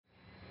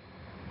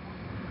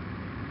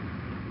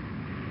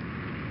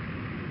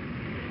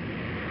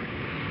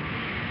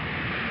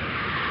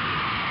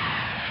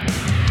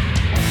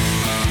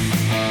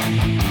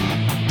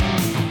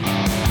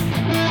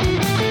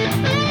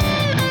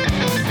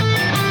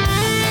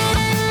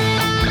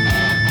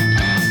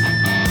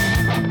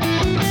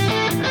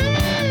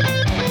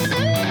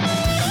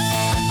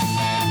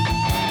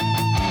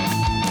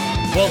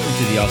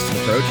the Austin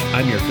Approach.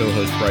 I'm your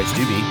co-host, Bryce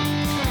Doobie.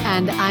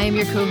 And I am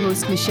your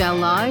co-host, Michelle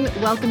Lamm.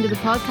 Welcome to the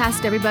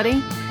podcast, everybody.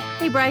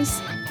 Hey, Bryce.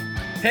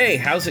 Hey,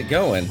 how's it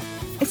going?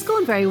 It's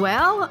going very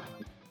well.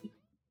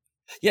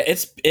 Yeah,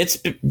 it's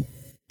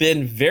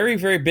been very,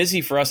 very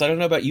busy for us. I don't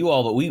know about you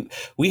all, but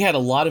we had a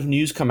lot of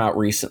news come out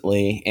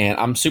recently, and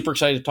I'm super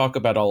excited to talk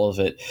about all of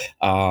it.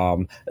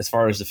 As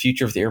far as the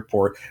future of the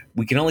airport,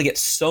 we can only get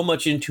so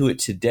much into it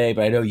today,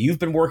 but I know you've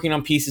been working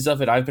on pieces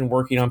of it. I've been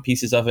working on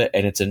pieces of it,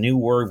 and it's a new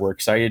word we're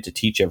excited to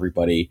teach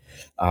everybody.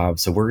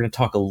 So we're going to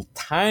talk a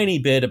tiny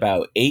bit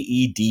about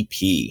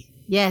AEDP.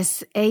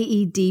 Yes,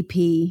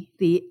 AEDP,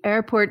 the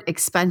Airport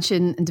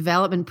Expansion and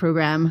Development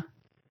Program.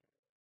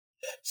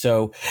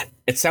 So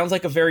it sounds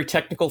like a very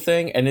technical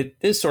thing, and it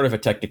is sort of a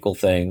technical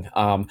thing.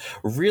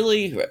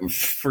 Really,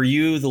 for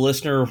you, the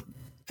listener,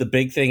 the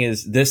big thing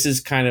is this is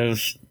kind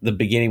of the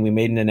beginning. We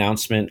made an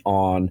announcement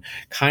on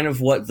kind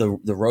of what the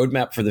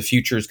roadmap for the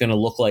future is going to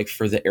look like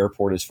for the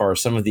airport as far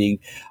as some of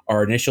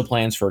our initial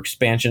plans for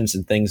expansions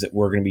and things that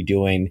we're going to be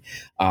doing.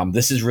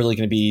 This is really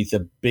going to be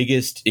the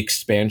biggest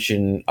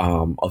expansion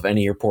of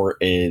any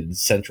airport in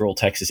Central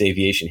Texas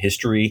aviation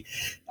history.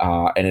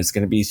 And it's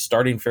going to be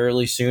starting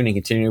fairly soon and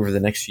continuing over the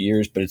next few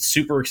years, but it's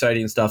super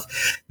exciting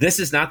stuff. This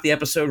is not the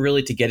episode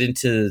really to get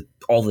into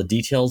all the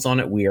details on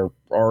it. We are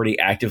already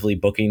actively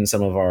booking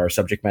some of our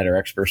subject matter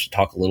experts to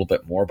talk a little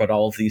bit more about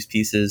all of these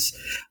pieces.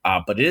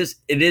 But it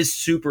is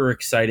super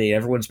exciting.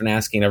 Everyone's been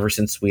asking ever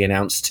since we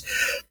announced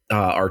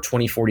our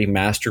 2040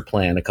 master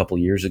plan a couple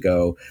years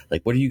ago,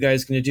 like, what are you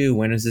guys going to do?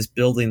 When is this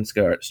building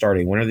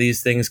starting? When are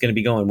these things going to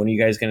be going? When are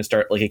you guys going to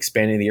start like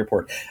expanding the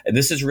airport? And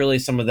this is really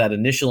some of that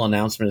initial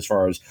announcement as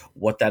far as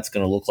what that's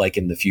going to look like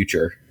in the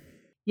future.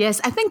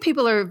 Yes, I think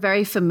people are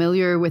very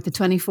familiar with the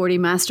 2040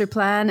 master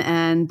plan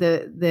and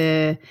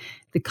the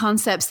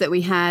concepts that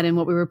we had and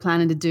what we were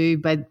planning to do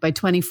by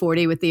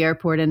 2040 with the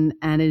airport and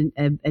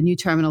a new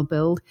terminal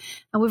build.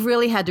 And we've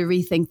really had to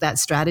rethink that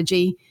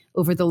strategy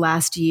over the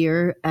last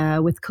year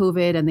with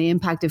COVID and the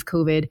impact of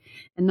COVID.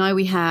 And now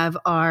we have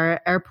our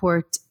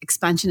airport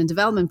expansion and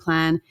development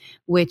plan,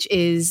 which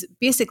is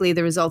basically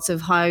the results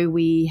of how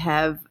we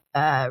have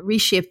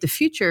reshaped the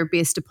future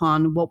based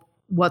upon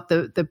what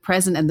the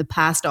present and the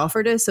past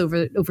offered us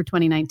over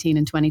 2019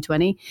 and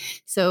 2020.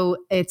 So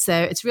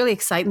it's really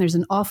exciting. There's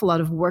an awful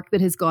lot of work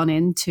that has gone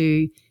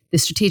into the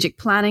strategic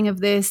planning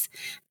of this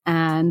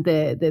and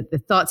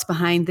the thoughts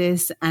behind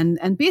this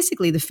and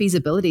basically the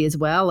feasibility as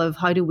well of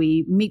how do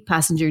we meet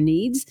passenger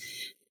needs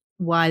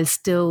while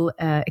still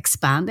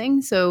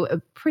expanding. So a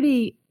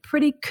pretty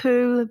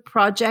cool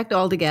project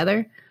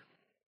altogether.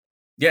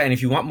 Yeah, and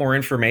if you want more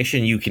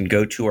information, you can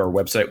go to our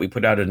website. We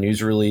put out a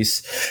news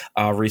release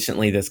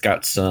recently that's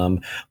got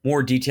some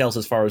more details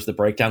as far as the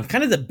breakdown.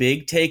 Kind of the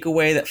big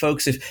takeaway that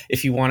folks,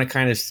 if you want to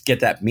kind of get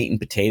that meat and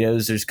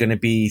potatoes, there's going to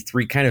be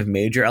three kind of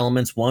major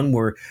elements. One,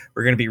 we're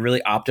going to be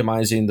really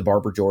optimizing the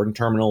Barber Jordan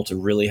terminal to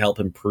really help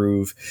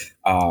improve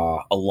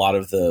a lot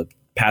of the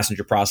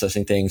passenger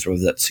processing things,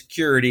 whether that's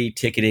security,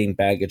 ticketing,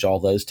 baggage, all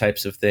those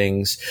types of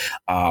things.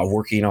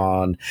 Working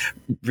on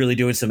really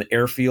doing some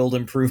airfield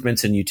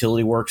improvements and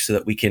utility work so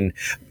that we can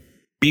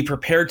be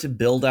prepared to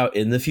build out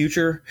in the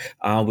future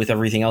with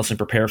everything else and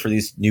prepare for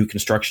these new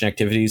construction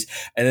activities.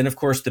 And then, of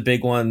course, the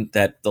big one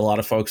that a lot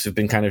of folks have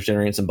been kind of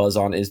generating some buzz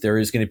on is there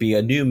is going to be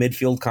a new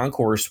midfield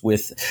concourse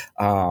with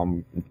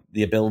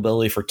the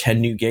availability for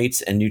 10 new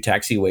gates and new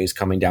taxiways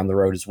coming down the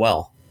road as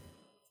well.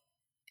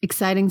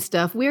 Exciting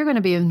stuff. We're going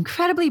to be an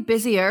incredibly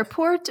busy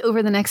airport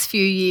over the next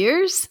few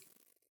years.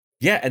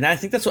 Yeah, and I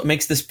think that's what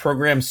makes this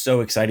program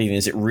so exciting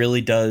is it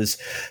really does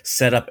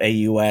set up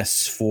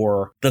AUS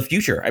for the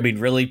future. I mean,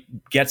 really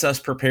gets us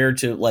prepared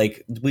to,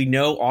 like, we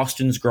know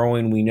Austin's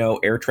growing. We know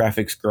air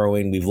traffic's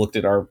growing. We've looked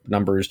at our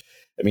numbers.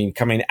 I mean,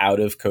 coming out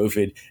of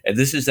COVID, and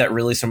this is that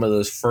really some of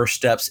those first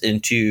steps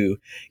into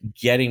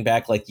getting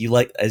back, as you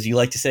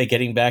like to say,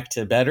 getting back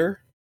to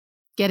better.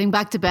 Getting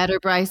back to better,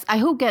 Bryce. I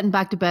hope getting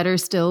back to better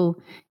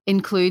still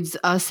includes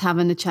us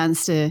having the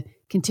chance to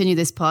continue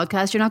this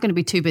podcast. You're not going to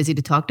be too busy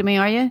to talk to me,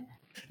 are you?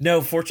 No,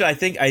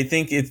 fortunately, I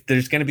think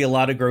there's going to be a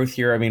lot of growth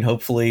here. I mean,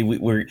 hopefully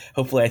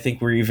I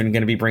think we're even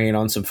going to be bringing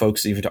on some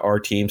folks even to our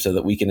team so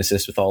that we can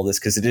assist with all this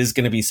because it is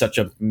going to be such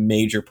a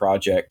major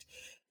project.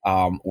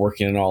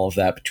 Working on all of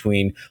that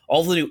between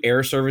all the new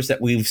air service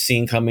that we've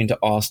seen coming to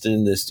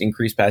Austin, this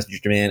increased passenger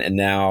demand, and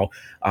now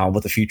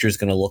what the future is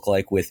going to look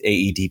like with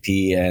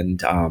AEDP and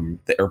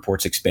the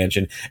airport's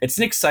expansion. It's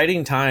an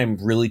exciting time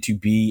really to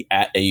be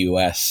at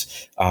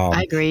AUS.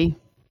 I agree.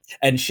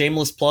 And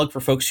shameless plug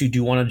for folks who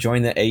do want to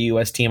join the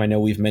AUS team. I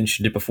know we've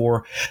mentioned it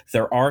before.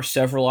 There are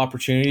several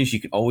opportunities. You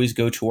can always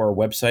go to our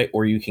website,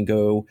 or you can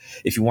go,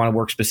 if you want to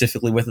work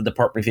specifically with the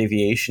Department of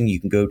Aviation,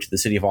 you can go to the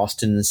City of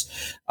Austin's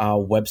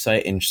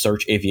website and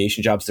search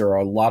aviation jobs. There are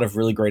a lot of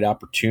really great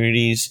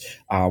opportunities.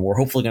 We're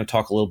hopefully going to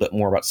talk a little bit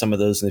more about some of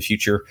those in the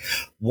future.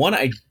 One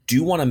I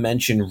do want to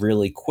mention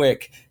really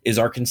quick is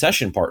our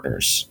concession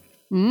partners.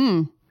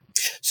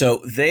 So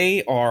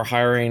they are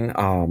hiring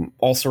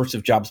all sorts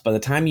of jobs. By the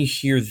time you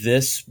hear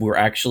this, will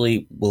have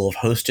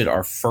hosted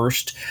our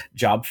first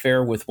job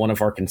fair with one of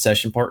our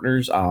concession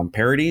partners,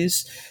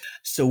 Parodies.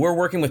 So we're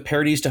working with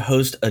Parodies to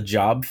host a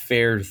job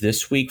fair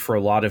this week for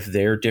a lot of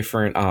their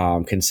different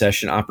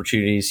concession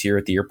opportunities here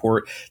at the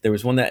airport. There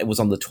was one that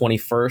was on the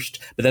 21st,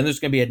 but then there's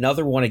going to be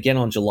another one again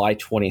on July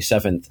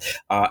 27th.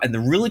 And the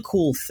really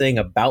cool thing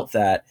about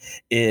that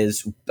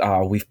is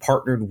we've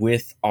partnered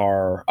with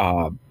our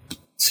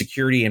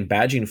security and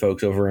badging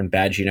folks over in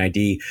Badging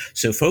ID.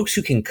 So folks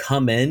who can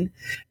come in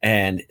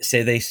and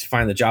say they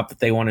find the job that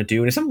they want to do.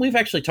 And it's something we've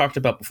actually talked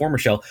about before,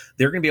 Michelle.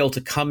 They're going to be able to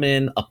come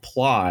in,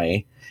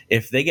 apply.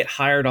 If they get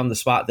hired on the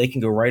spot, they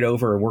can go right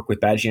over and work with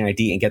Badging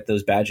ID and get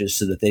those badges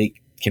so that they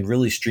can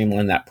really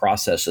streamline that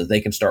process so that they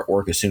can start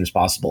work as soon as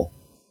possible.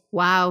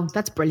 Wow,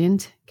 that's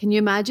brilliant. Can you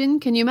imagine?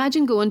 Can you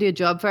imagine going to a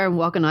job fair and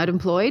walking out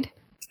employed?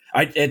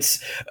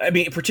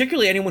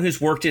 Particularly anyone who's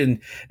worked in,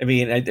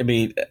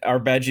 our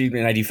badging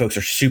and ID folks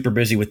are super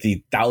busy with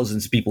the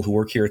thousands of people who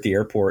work here at the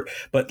airport,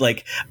 but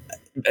like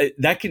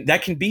that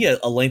can be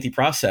a lengthy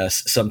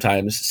process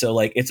sometimes. So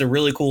like, it's a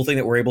really cool thing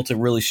that we're able to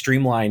really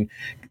streamline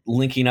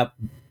linking up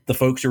the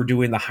folks who are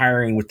doing the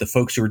hiring with the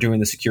folks who are doing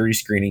the security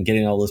screening,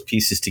 getting all those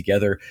pieces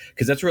together.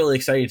 Cause that's really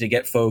exciting to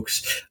get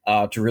folks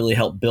to really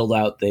help build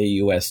out the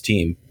US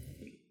team.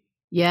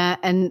 Yeah,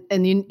 and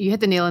you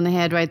hit the nail on the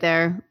head right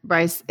there,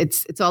 Bryce.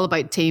 It's all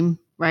about team,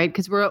 right?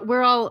 Because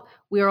we're all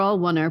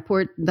one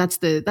airport. That's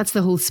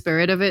the whole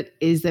spirit of it,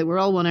 is that we're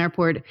all one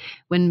airport.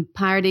 When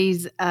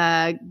Parodies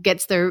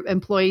gets their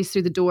employees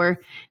through the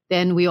door,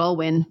 then we all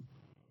win.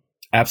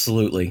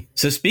 Absolutely.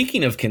 So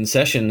speaking of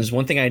concessions,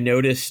 one thing I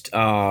noticed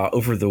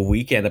over the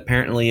weekend,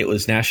 apparently it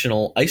was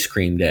National Ice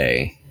Cream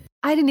Day.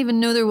 I didn't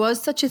even know there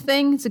was such a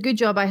thing. It's a good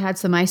job I had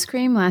some ice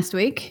cream last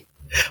week.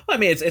 Well, I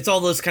mean, it's all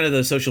those kind of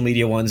the social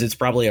media ones. It's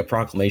probably a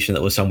proclamation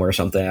that was somewhere or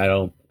something. I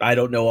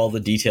don't know all the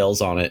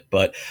details on it,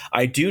 but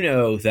I do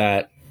know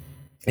that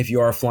if you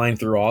are flying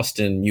through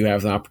Austin, you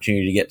have an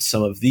opportunity to get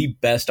some of the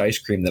best ice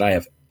cream that I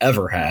have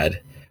ever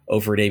had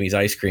over at Amy's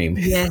Ice Cream.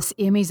 Yes,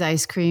 Amy's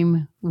Ice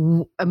Cream.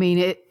 I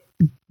mean,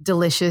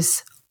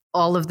 delicious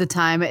all of the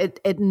time.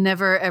 It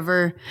never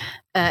ever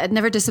it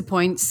never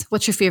disappoints.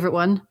 What's your favorite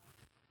one?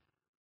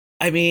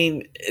 I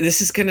mean, this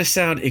is going to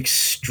sound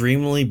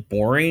extremely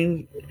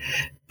boring,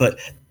 but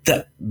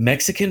the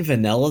Mexican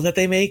vanilla that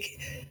they make,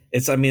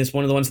 it's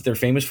one of the ones that they're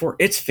famous for.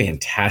 It's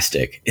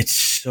fantastic. It's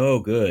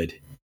so good.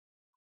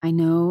 I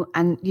know.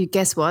 And you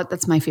guess what?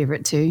 That's my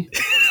favorite too.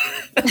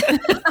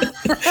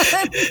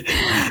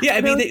 Yeah,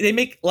 I mean, they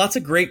make lots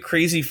of great,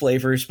 crazy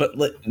flavors, but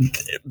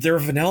their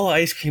vanilla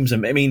ice creams.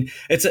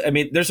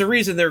 There's a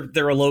reason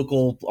they're a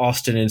local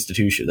Austin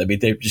institution. I mean,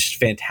 they're just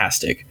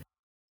fantastic.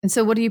 And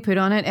so, what do you put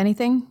on it?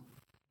 Anything?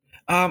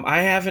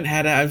 I haven't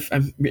had.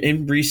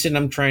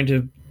 I'm trying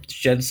to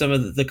shed some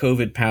of the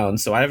COVID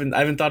pounds, so I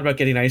haven't thought about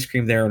getting ice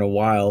cream there in a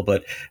while.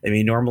 But I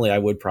mean, normally I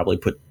would probably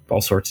put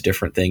all sorts of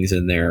different things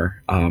in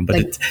there. But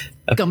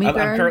like gummy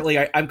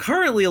bears? I'm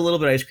currently a little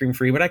bit ice cream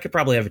free, but I could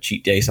probably have a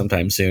cheat day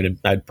sometime soon, and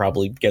I'd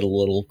probably get a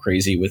little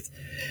crazy with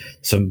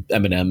some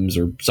M&Ms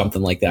or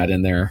something like that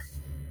in there.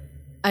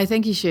 I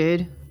think you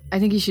should. I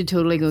think you should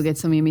totally go get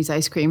some Amy's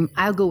ice cream.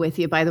 I'll go with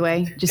you, by the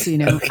way, just so you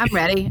know. Okay. I'm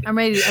ready. I'm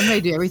ready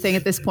to do everything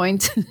at this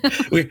point.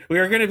 we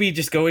are going to be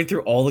just going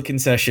through all the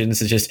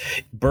concessions. It's just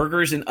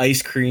burgers and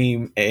ice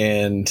cream,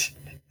 and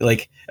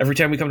like every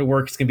time we come to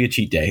work, it's going to be a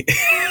cheat day.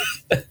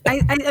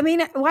 I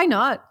mean, why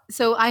not?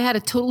 So I had a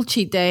total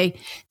cheat day.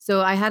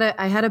 So I had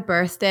a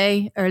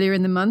birthday earlier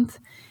in the month,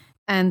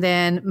 and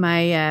then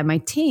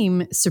my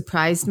team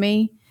surprised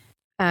me.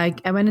 I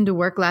went into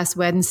work last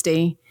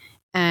Wednesday.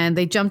 And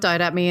they jumped out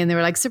at me and they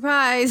were like,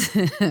 surprise.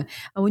 And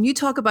when you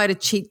talk about a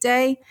cheat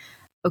day,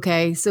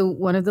 okay, so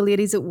one of the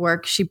ladies at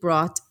work, she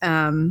brought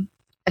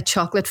a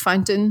chocolate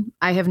fountain.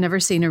 I have never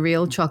seen a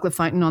real chocolate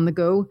fountain on the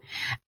go.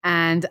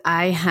 And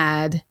I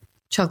had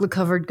chocolate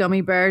covered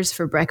gummy bears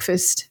for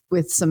breakfast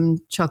with some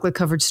chocolate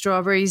covered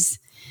strawberries,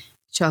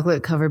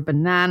 chocolate covered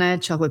banana,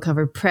 chocolate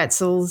covered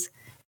pretzels,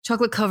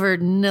 chocolate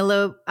covered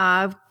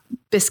Nilla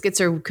biscuits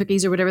or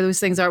cookies or whatever those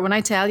things are. When I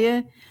tell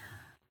you,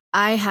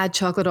 I had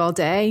chocolate all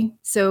day.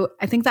 So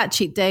I think that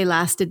cheat day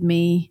lasted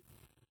me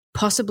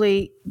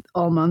possibly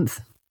all month.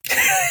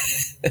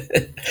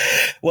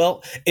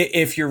 Well,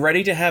 if you're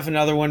ready to have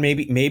another one,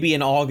 maybe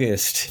in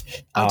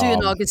August. I'll do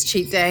an August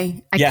cheat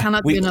day. I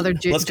cannot do another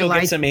Let's go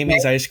get some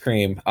Amy's ice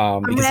cream.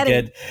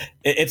 Because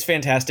it's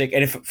fantastic.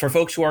 And for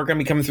folks who are going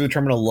to be coming through the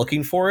terminal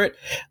looking for it,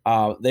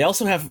 they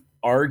also have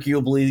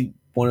arguably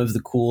one of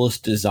the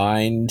coolest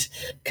designed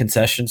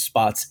concession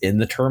spots in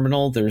the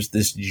terminal. There's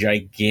this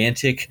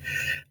gigantic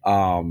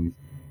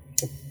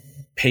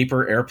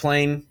paper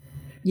airplane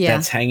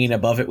that's hanging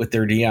above it with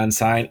their neon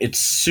sign. It's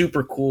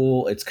super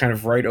cool. It's kind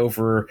of right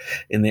over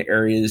in the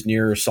areas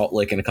near Salt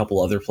Lake and a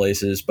couple other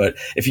places. But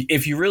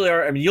if you really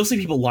are, I mean, you'll see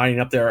people lining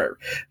up there,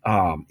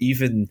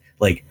 even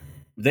like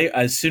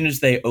as soon as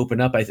they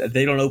open up,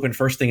 they don't open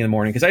first thing in the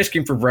morning because ice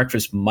cream for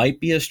breakfast might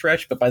be a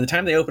stretch. But by the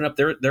time they open up,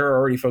 there are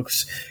already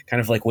folks kind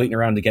of like waiting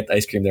around to get the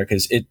ice cream there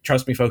because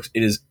trust me, folks,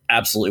 it is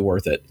absolutely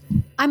worth it.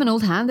 I'm an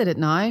old hand at it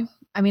now.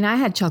 I mean, I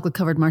had chocolate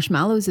covered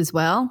marshmallows as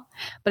well.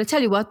 But I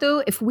tell you what,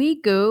 though, if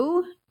we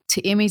go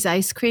to Amy's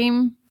Ice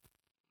Cream,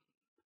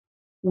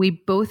 we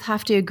both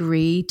have to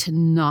agree to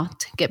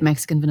not get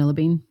Mexican vanilla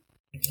bean.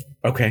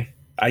 Okay.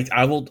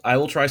 I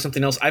will try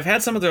something else. I've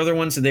had some of the other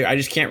ones and I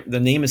just can't, the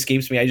name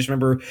escapes me. I just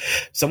remember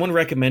someone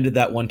recommended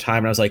that one time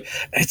and I was like,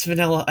 it's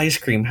vanilla ice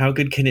cream. How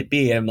good can it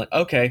be? And I'm like,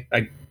 okay,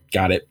 I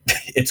got it.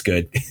 It's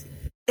good.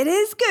 It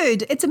is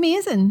good. It's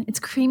amazing. It's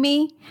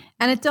creamy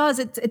and it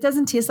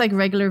doesn't taste like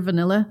regular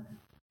vanilla,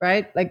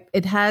 right? Like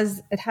it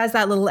has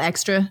that little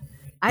extra.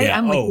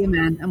 I'm with you,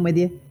 man. I'm with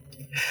you.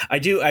 I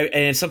do, and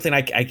it's something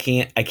I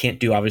can't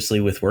do obviously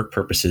with work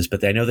purposes,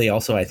 but I know they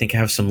also I think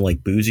have some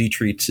like boozy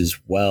treats as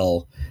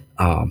well.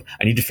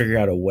 I need to figure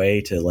out a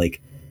way to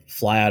like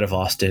fly out of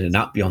Austin and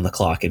not be on the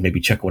clock and maybe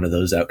check one of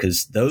those out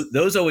because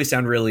those always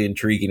sound really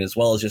intriguing as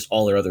well as just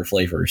all their other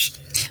flavors.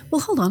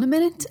 Well, hold on a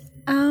minute.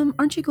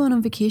 Aren't you going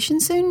on vacation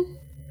soon?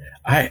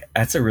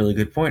 That's a really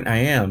good point. I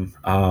am.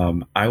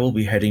 I will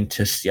be heading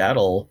to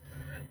Seattle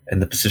in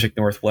the Pacific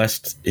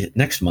Northwest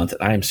next month.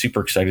 And I am super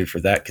excited for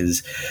that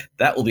because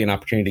that will be an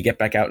opportunity to get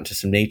back out into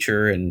some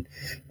nature and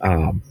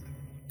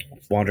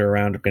wander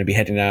around. I'm going to be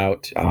heading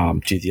out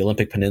to the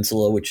Olympic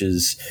Peninsula, which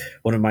is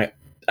one of my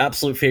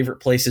absolute favorite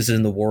places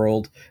in the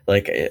world.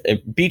 Like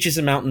beaches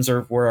and mountains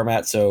are where I'm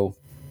at. So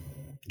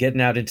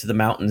getting out into the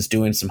mountains,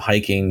 doing some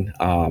hiking.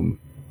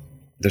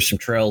 There's some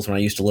trails when I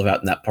used to live out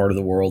in that part of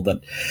the world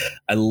that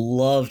I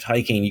loved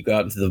hiking. You go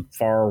out into the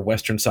far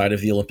western side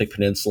of the Olympic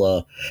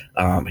Peninsula,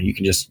 and you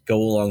can just go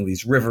along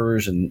these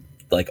rivers and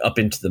like up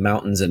into the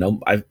mountains.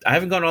 And I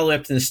haven't gone all the way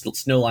up to the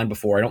snow line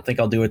before. I don't think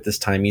I'll do it this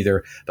time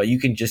either. But you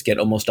can just get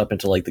almost up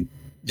into like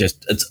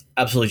it's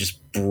absolutely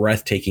just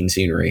breathtaking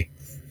scenery.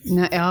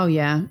 No, oh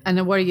yeah. And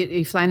then are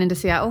you flying into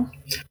Seattle?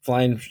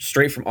 Flying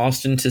straight from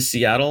Austin to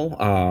Seattle.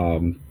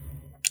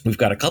 We've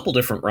got a couple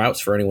different routes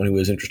for anyone who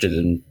is interested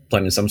in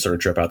planning some sort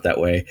of trip out that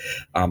way.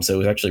 So it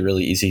was actually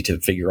really easy to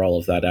figure all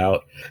of that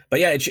out. But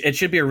yeah, it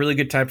should be a really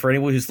good time for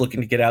anyone who's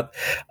looking to get out,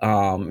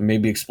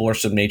 maybe explore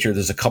some nature.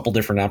 There's a couple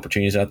different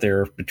opportunities out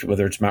there,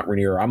 whether it's Mount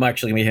Rainier. I'm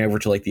actually going to head over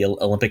to like the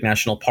Olympic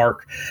National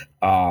Park.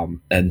 And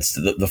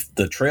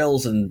the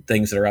trails and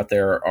things that are out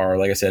there are,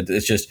 like I said,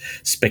 it's just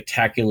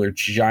spectacular,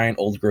 giant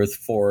old growth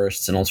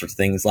forests and all sorts of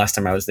things. Last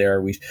time I was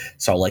there, we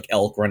saw like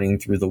elk running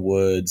through the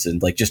woods and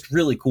like just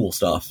really cool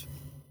stuff.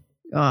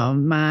 Oh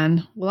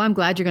man. Well, I'm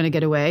glad you're going to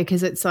get away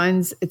because it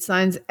sounds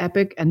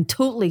epic and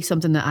totally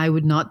something that I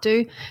would not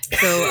do.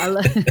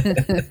 So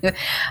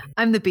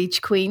I'm the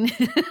beach queen.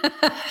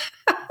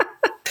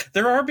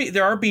 There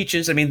are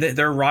beaches. I mean,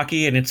 they're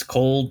rocky and it's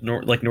cold,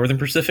 like Northern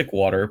Pacific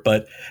water.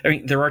 But I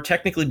mean, there are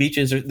technically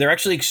beaches. They're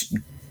actually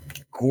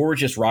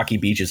gorgeous rocky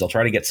beaches. I'll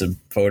try to get some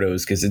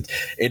photos because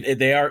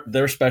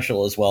they're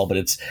special as well.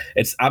 But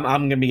I'm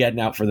going to be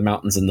heading out for the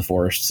mountains and the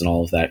forests and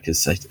all of that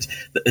because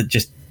it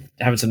just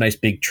having some nice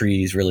big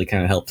trees really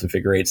kind of helps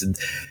invigorates. And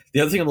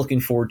the other thing I'm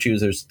looking forward to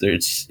is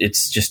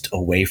it's just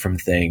away from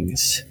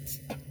things.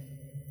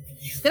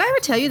 Did I ever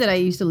tell you that I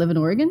used to live in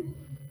Oregon?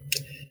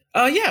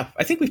 Yeah,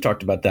 I think we've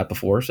talked about that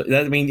before. So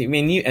that, I mean,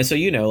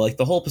 like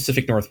the whole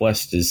Pacific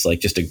Northwest is like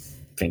just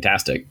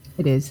fantastic.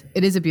 It is.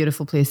 It is a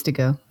beautiful place to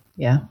go.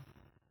 Yeah.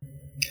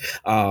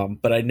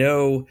 But I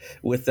know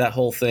with that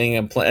whole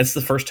thing, it's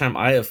the first time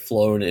I have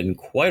flown in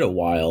quite a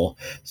while.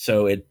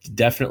 So it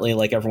definitely,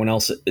 like everyone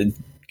else,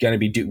 going to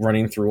be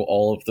running through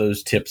all of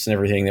those tips and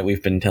everything that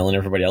we've been telling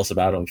everybody else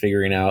about on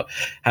figuring out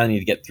how they need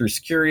to get through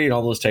security and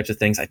all those types of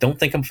things. I don't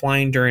think I'm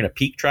flying during a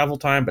peak travel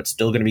time, but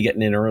still going to be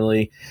getting in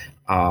early.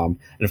 And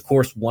of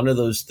course, one of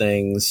those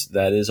things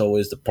that is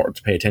always the part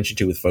to pay attention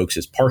to with folks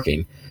is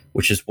parking,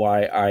 which is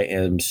why I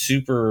am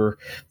super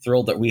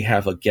thrilled that we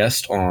have a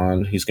guest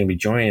on who's going to be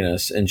joining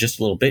us in just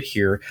a little bit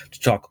here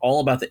to talk all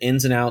about the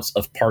ins and outs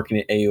of parking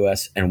at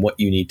AUS and what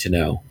you need to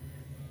know.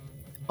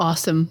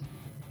 Awesome.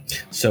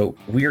 So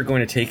we are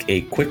going to take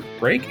a quick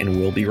break and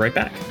we'll be right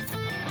back.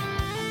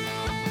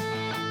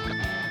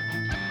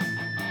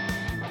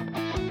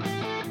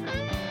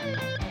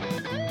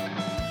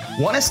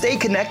 Want to stay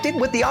connected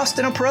with the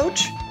Austin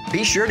Approach?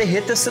 Be sure to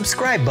hit the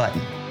subscribe button.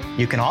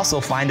 You can also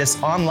find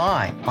us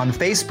online on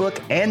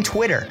Facebook and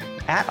Twitter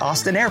at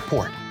Austin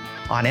Airport,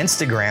 on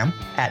Instagram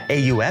at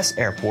AUS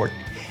Airport,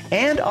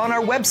 and on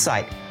our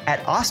website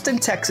at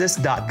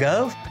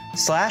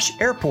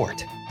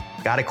austintexas.gov/airport.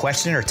 Got a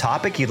question or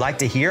topic you'd like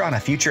to hear on a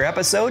future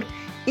episode?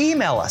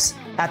 Email us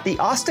at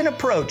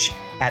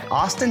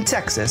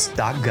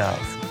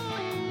theaustinapproach@austintexas.gov.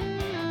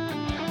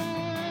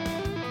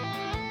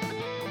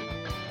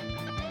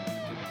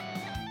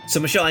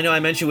 So, Michelle, I know I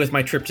mentioned with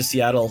my trip to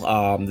Seattle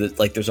that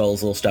like there's all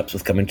those little steps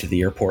with coming to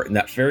the airport. And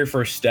that very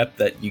first step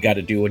that you got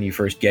to do when you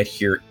first get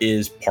here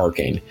is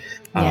parking.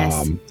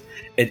 Yes.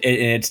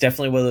 It's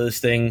definitely one of those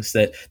things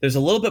that there's a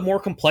little bit more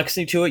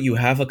complexity to it. You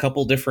have a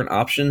couple different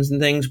options and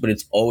things, but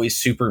it's always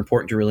super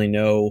important to really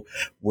know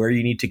where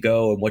you need to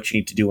go and what you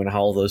need to do and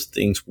how all those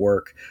things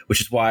work, which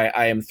is why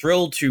I am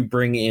thrilled to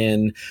bring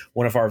in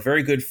one of our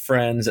very good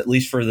friends, at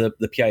least for the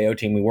PIO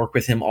team. We work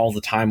with him all the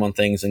time on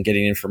things and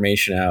getting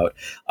information out.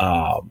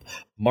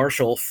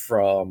 Marshall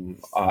from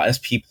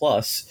SP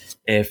Plus,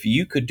 if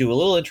you could do a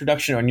little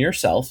introduction on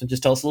yourself and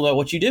just tell us a little about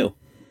what you do.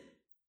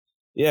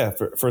 Yeah,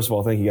 first of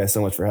all, thank you guys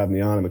so much for having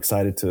me on. I'm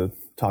excited to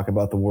talk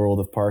about the world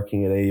of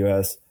parking at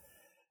AUS.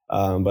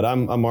 But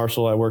I'm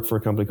Marshall. I work for a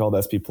company called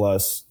SP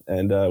Plus,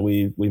 and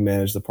we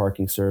manage the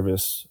parking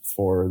service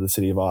for the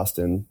city of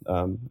Austin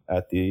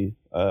at the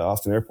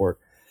Austin Airport.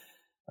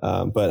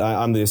 But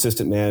I'm the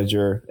assistant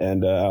manager,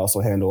 and I also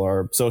handle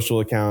our social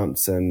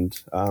accounts and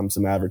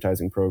some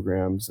advertising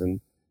programs.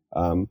 And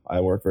I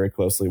work very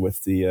closely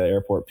with the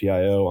airport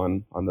PIO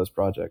on those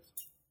projects.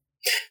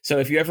 So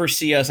if you ever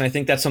see us, and I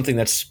think that's something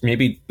that's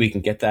maybe we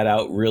can get that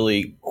out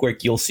really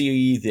quick, you'll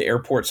see the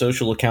airport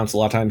social accounts a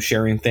lot of times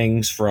sharing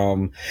things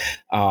from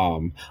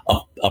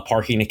a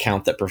parking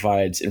account that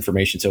provides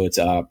information. So it's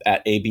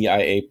at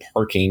ABIA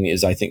Parking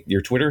is, I think,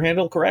 your Twitter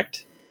handle,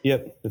 correct?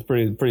 Yep. It's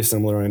pretty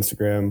similar on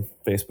Instagram,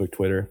 Facebook,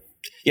 Twitter.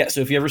 Yeah, so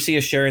if you ever see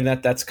us sharing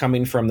that, that's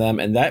coming from them.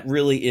 And that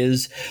really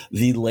is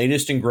the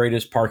latest and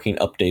greatest parking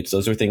updates.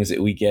 Those are things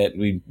that we get.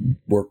 We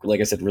work,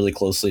 like I said, really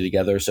closely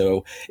together.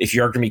 So if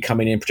you are going to be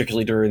coming in,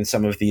 particularly during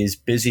some of these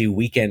busy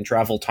weekend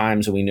travel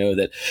times, and we know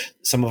that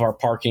some of our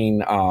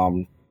parking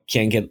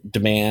can get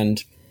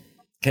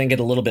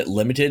a little bit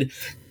limited,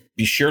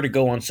 be sure to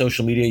go on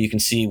social media. You can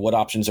see what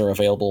options are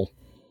available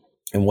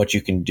and what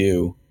you can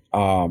do.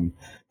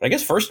 But I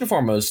guess first and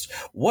foremost,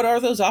 what are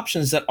those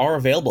options that are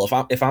available?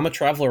 If I'm a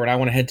traveler and I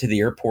want to head to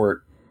the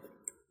airport,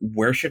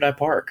 where should I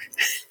park?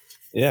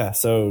 Yeah,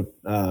 so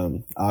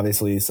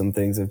obviously some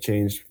things have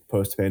changed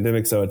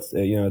post-pandemic, so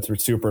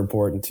it's super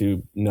important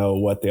to know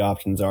what the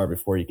options are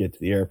before you get to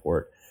the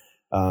airport.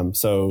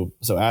 So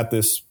at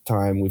this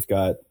time, we've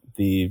got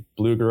the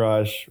Blue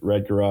Garage,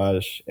 Red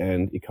Garage,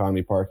 and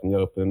Economy Parking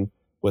open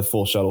with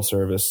full shuttle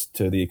service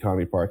to the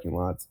economy parking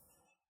lots.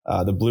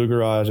 The Blue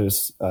Garage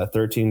is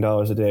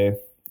 $13 a day.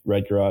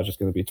 Red Garage is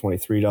going to be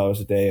 $23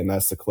 a day, and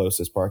that's the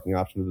closest parking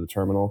option to the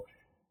terminal.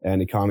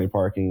 And economy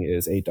parking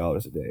is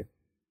 $8 a day.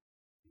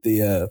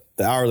 The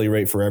hourly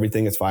rate for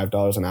everything is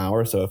 $5 an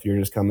hour. So if you're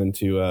just coming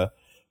to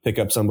pick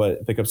up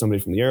somebody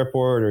from the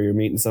airport, or you're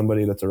meeting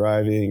somebody that's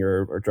arriving,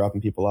 or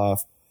dropping people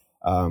off,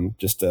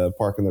 just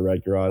park in the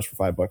Red Garage for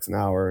 $5 an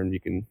hour, and you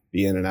can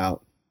be in and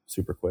out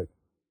super quick.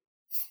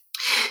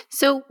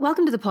 So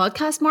welcome to the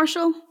podcast,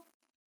 Marshall.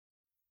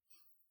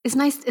 It's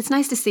nice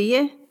to see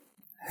you.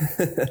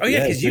 Oh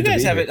yeah, because you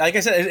guys haven't. Like I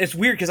said, it's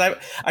weird because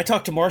I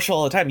talk to Marshall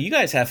all the time. You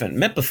guys haven't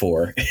met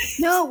before.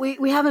 No,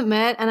 we haven't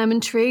met, and I'm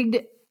intrigued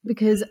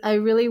because I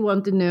really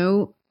want to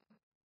know.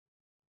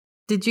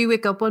 Did you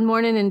wake up one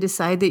morning and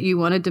decide that you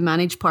wanted to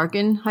manage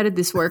parking? How did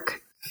this work?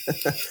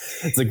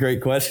 It's a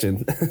great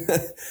question.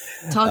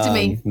 Talk to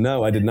me.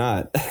 No, I did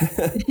not.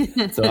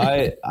 So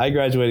I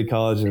graduated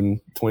college in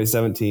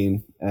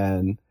 2017,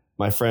 and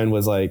my friend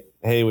was like,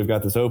 "Hey, we've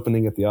got this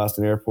opening at the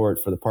Austin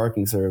Airport for the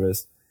parking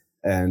service."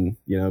 And,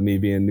 me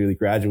being newly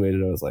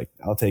graduated, I was like,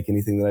 I'll take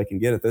anything that I can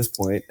get at this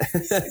point.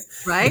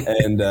 Right.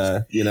 And,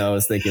 I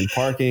was thinking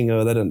parking,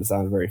 that doesn't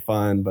sound very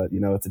fun, but,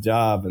 it's a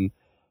job. And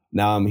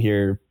now I'm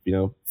here,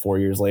 4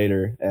 years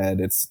later, and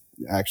it's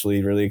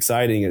actually really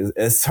exciting,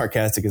 as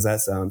sarcastic as that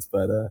sounds.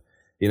 But,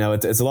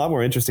 it's a lot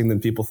more interesting than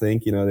people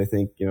think. They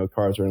think,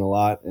 cars are in a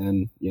lot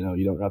and,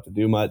 you don't have to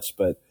do much.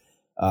 But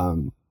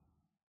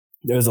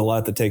there's a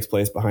lot that takes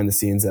place behind the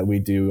scenes that we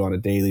do on a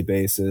daily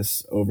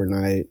basis,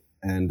 overnight.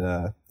 And,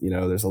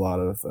 there's a lot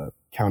of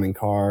counting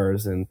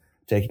cars and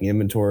taking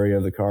inventory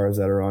of the cars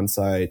that are on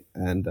site.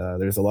 And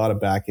there's a lot of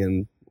back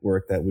end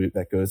work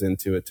that goes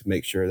into it to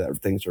make sure that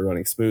things are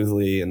running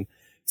smoothly and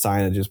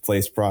signage is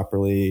placed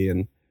properly.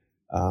 And,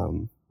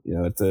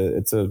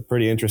 it's a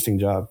pretty interesting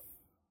job.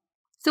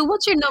 So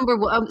what's your number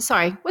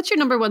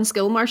one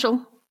skill,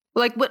 Marshall?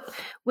 Like what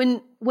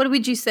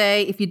would you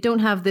say if you don't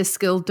have this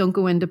skill, don't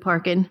go into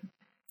parking?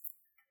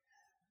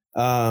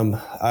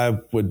 I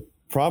would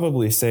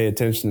probably say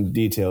attention to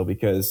detail,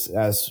 because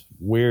as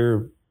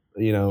we're,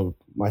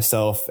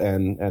 myself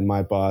and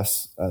my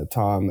boss,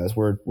 Tom, as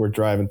we're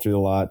driving through the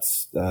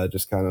lots,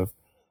 just kind of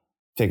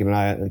keeping an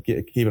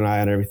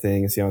eye on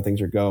everything and see how things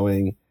are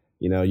going.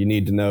 You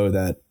need to know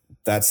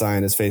that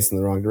sign is facing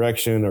the wrong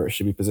direction, or it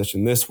should be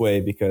positioned this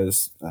way,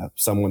 because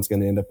someone's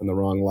going to end up in the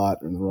wrong lot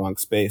or in the wrong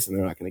space, and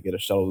they're not going to get a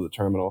shuttle to the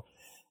terminal.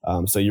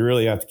 So you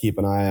really have to keep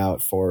an eye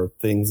out for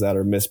things that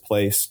are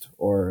misplaced,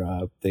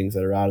 or things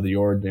that are out of the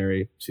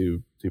ordinary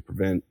to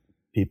prevent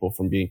people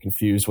from being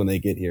confused when they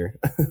get here.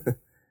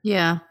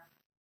 Yeah.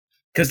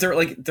 Because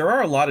there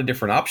are a lot of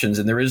different options,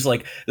 and there's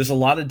a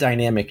lot of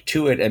dynamic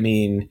to it. I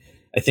mean,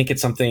 I think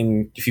it's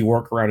something, if you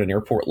work around an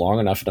airport long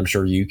enough, and I'm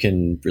sure you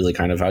can really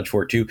kind of vouch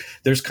for it too,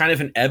 there's kind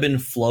of an ebb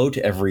and flow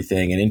to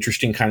everything and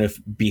interesting kind of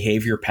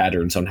behavior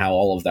patterns on how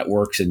all of that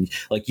works. And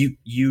like,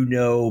 you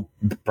know,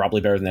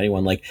 probably better than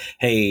anyone, like,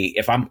 hey,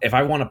 if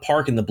I want to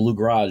park in the blue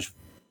garage,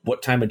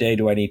 what time of day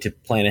do I need to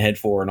plan ahead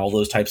for, and all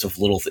those types of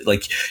little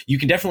like, you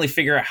can definitely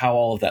figure out how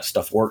all of that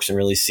stuff works and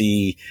really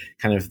see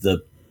kind of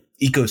the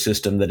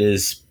ecosystem that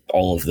is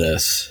all of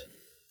this.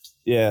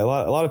 Yeah, a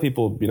lot of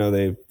people, you know,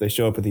 they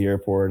show up at the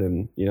airport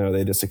and, you know,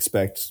 they just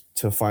expect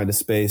to find a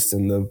space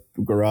in the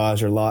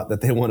garage or lot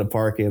that they want to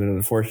park in. And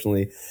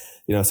unfortunately,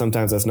 you know,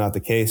 sometimes that's not the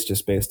case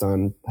just based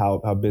on how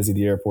busy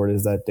the airport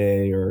is that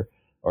day or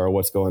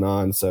what's going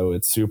on. So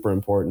it's super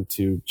important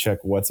to check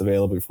what's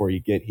available before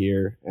you get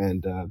here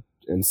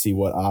and see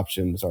what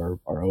options are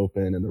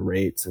open and the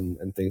rates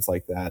and things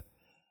like that.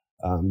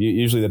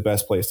 Usually the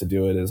best place to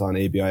do it is on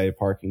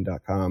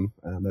abiaparking.com.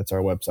 That's our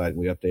website.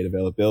 We update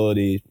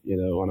availability, you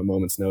know, on a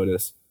moment's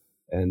notice,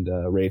 and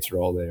rates are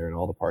all there and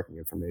all the parking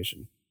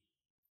information.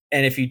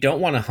 And if you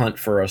don't want to hunt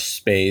for a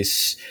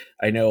space,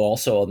 I know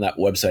also on that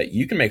website,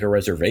 you can make a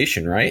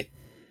reservation, right?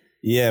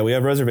 Yeah, we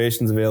have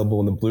reservations available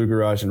in the blue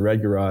garage and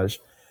red garage.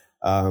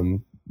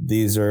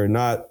 These are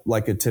not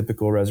like a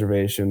typical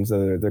reservation.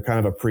 So they're kind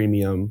of a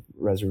premium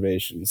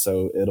reservation.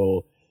 So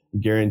it'll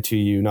guarantee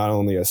you not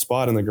only a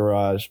spot in the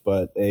garage,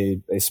 but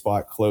a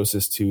spot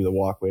closest to the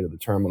walkway to the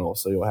terminal.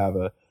 So you'll have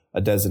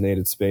a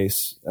designated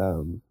space,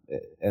 and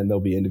they'll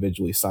be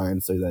individually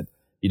signed so that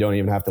you don't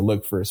even have to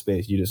look for a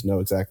space. You just know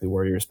exactly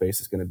where your space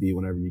is going to be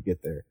whenever you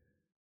get there.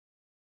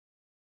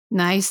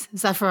 Nice.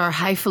 Is that for our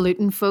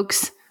highfalutin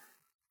folks?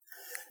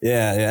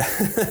 Yeah.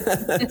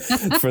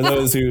 For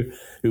those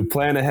who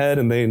plan ahead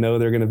and they know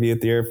they're going to be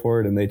at the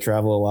airport and they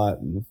travel a lot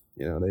and,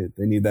 you know,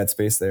 they need that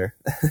space there.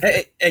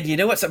 And you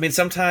know what? I mean,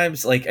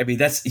 sometimes, like, I mean,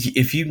 that's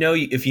if you know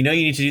you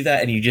need to do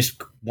that and you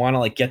just want to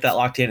like get that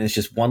locked in, and it's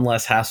just one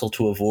less hassle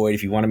to avoid.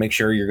 If you want to make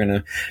sure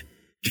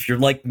if you're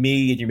like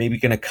me and you're maybe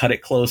going to cut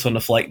it close on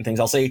the flight and things,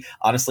 I'll say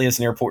honestly, as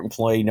an airport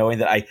employee, knowing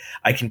that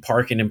I can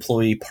park in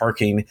employee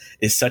parking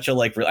is such a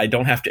like, I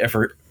don't have to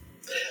ever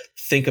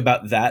think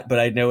about that. But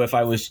I know if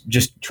I was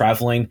just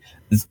traveling,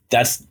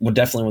 that's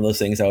definitely one of those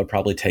things I would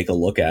probably take a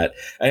look at.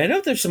 And I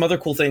know there's some other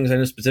cool things. I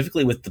know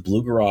specifically with the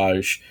Blue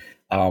Garage,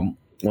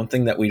 one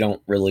thing that we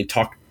don't really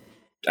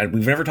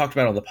we've never talked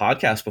about on the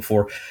podcast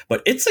before,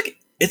 but it's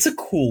a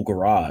cool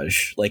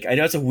garage. Like, I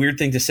know it's a weird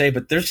thing to say,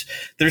 but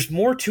there's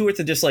more to it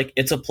than just like,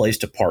 it's a place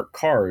to park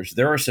cars.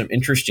 There are some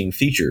interesting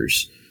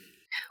features.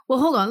 Well,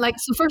 hold on. Like,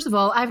 so first of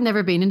all, I've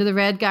never been into the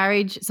red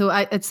garage. So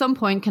at some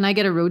point, can I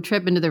get a road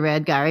trip into the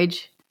red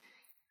garage?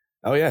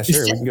 Oh yeah,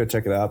 sure. We can go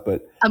check it out,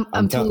 but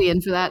I'm totally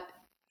in for that.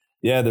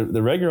 Yeah,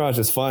 the red garage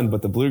is fun,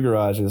 but the blue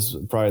garage is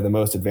probably the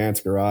most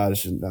advanced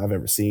garage I've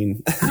ever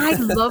seen. I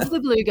love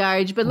the blue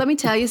garage, but let me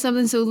tell you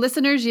something. So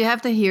listeners, you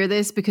have to hear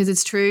this because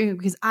it's true,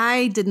 because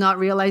I did not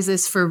realize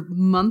this for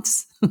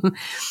months.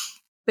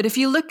 But if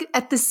you look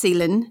at the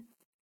ceiling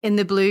in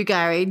the blue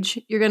garage,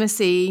 you're going to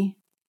see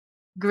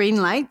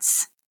green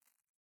lights.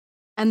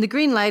 And the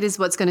green light is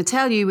what's going to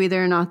tell you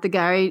whether or not the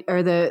garage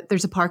or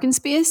there's a parking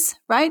space,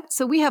 right?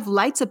 So we have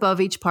lights above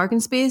each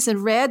parking space,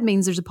 and red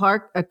means there's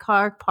a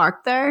car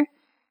parked there,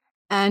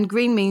 and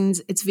green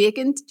means it's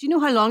vacant. Do you know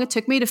how long it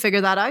took me to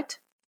figure that out?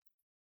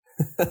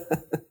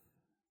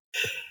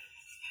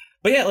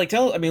 But yeah,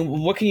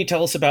 what can you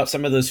tell us about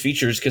some of those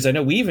features? Because I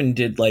know we even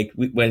did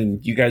when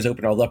you guys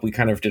opened all up, we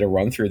kind of did a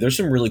run through. There's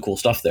some really cool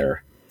stuff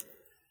there.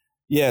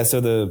 Yeah, so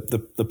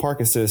the Park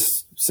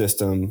Assist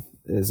system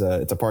is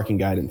it's a parking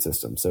guidance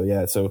system. So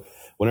yeah, so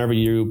whenever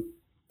you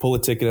pull a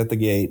ticket at the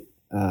gate,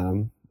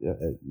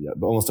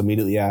 almost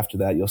immediately after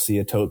that, you'll see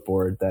a tote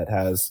board that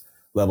has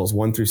levels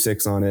 1 through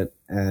 6 on it,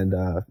 and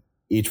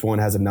each one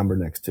has a number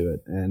next to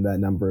it, and that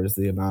number is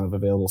the amount of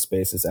available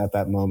spaces at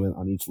that moment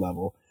on each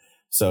level.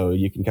 So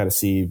you can kind of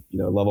see,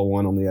 level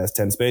 1 only has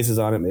 10 spaces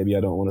on it. Maybe I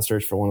don't want to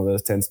search for one of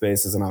those 10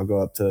 spaces, and I'll go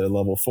up to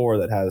level 4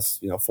 that has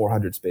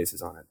 400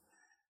 spaces on it.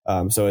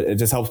 So it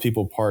just helps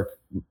people park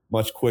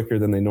much quicker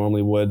than they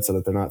normally would, so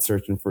that they're not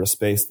searching for a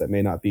space that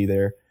may not be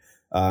there.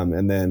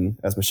 And then,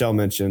 as Michelle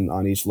mentioned,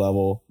 on each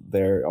level,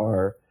 there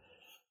are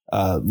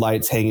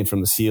lights hanging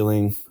from the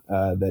ceiling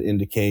that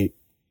indicate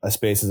a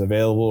space is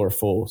available or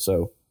full.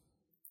 So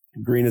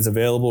green is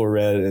available or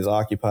red is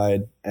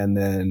occupied. And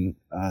then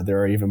there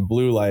are even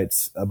blue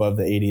lights above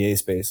the ADA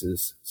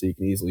spaces, so you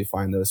can easily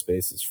find those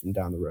spaces from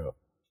down the row.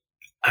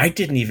 I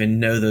didn't even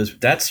know those.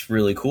 That's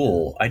really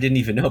cool. I didn't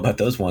even know about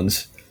those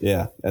ones.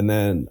 Yeah. And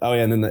then,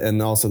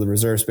 and also the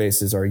reserve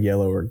spaces are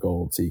yellow or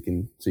gold. So you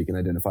can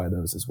identify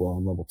those as well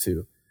on level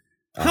 2.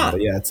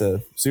 But yeah, it's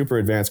a super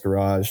advanced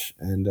garage,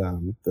 and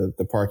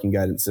the parking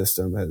guidance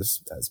system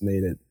has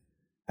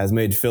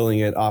made filling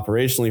it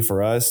operationally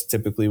for us.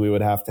 Typically we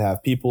would have to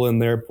have people in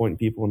there pointing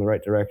people in the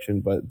right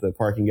direction, but the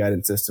parking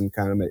guidance system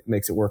kind of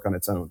makes it work on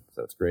its own.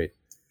 So it's great.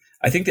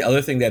 I think the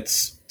other thing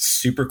that's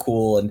super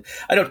cool, and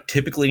I don't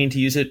typically need to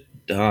use it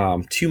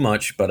too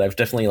much, but I've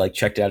definitely like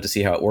checked out to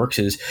see how it works.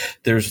 Is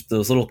there's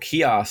those little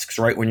kiosks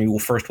right when you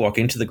first walk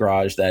into the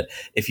garage that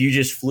if you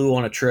just flew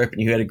on a trip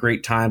and you had a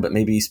great time, but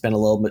maybe you spent a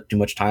little bit too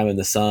much time in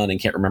the sun and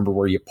can't remember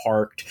where you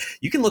parked,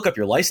 you can look up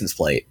your license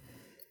plate.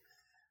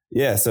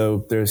 Yeah,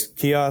 so there's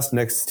kiosks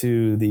next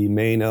to the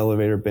main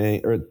elevator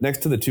bank, or next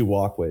to the two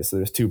walkways. So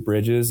there's two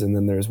bridges, and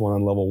then there's one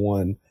on level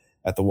 1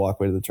 at the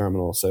walkway to the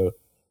terminal. So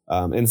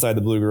inside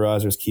the blue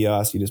garage, there's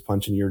kiosks. You just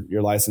punch in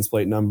your license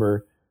plate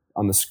number.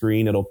 On the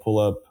screen, it'll pull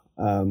up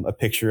a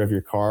picture of your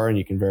car, and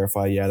you can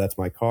verify, yeah, that's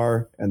my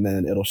car. And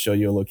then it'll show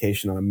you a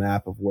location on a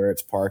map of where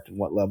it's parked and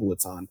what level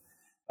it's on.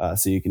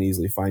 So you can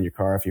easily find your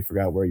car if you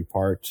forgot where you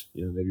parked.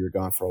 Maybe you're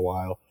gone for a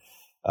while.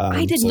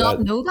 I did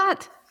not know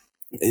that.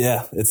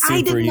 Yeah, it's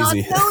super easy. I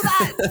did not know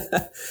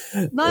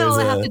that. Now all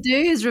I have to do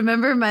is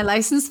remember my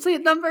license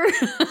plate number.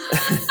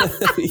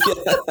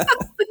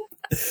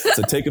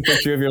 So take a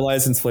picture of your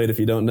license plate if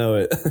you don't know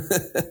it.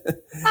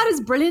 That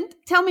is brilliant.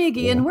 Tell me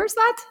again, where's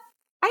that?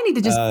 I need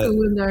to just go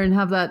in there and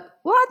have that.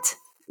 What?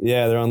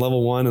 Yeah, they're on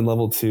level 1 and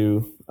level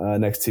 2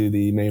 next to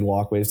the main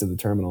walkways to the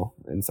terminal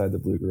inside the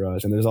blue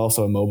garage. And there's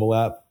also a mobile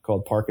app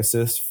called Park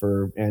Assist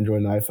for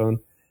Android and iPhone.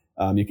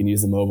 You can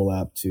use the mobile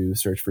app to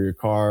search for your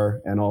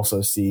car and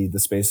also see the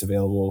space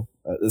available.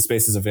 The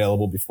space is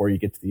available before you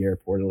get to the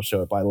airport. It'll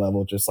show it by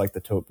level, just like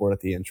the tote board at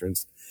the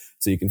entrance.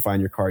 So you can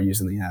find your car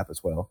using the app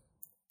as well.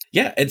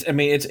 Yeah,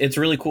 it's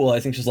really cool.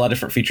 I think there's a lot of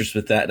different features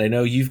with that. And I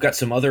know you've got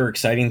some other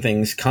exciting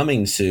things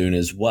coming soon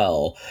as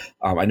well.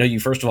 I know you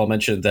first of all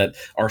mentioned that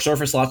our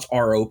surface lots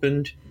are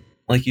opened,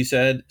 like you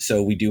said.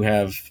 So we do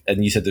have,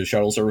 and you said there's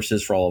shuttle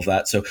services for all of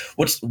that. So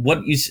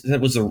what you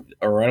said was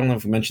or I don't know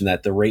if you mentioned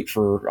that, the rate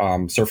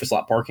for surface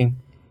lot parking?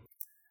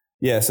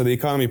 Yeah, so the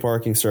economy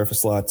parking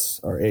surface lots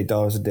are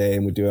 $8 a day,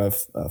 and we do have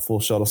full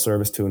shuttle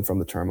service to and from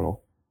the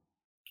terminal.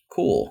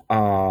 Cool.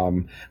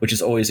 Which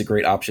is always a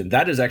great option.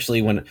 That is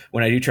actually when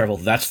I do travel,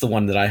 that's the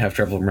one that I have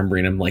trouble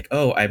remembering. I'm like,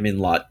 oh, I'm in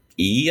lot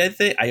E, I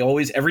think.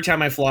 Every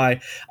time I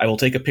fly, I will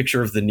take a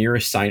picture of the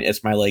nearest sign.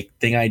 It's my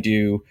thing I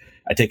do.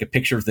 I take a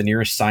picture of the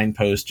nearest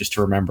signpost just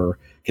to remember,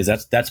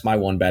 because that's my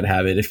one bad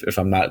habit if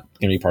I'm not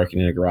going to be parking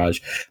in a garage.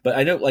 But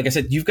I know, like I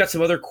said, you've got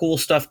some other cool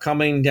stuff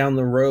coming down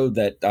the road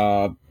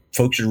that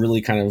folks should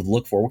really kind of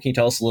look for. What can you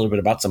tell us a little bit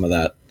about some of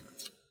that?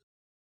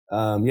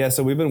 Yeah,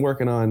 so we've been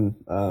working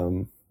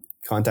on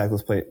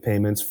contactless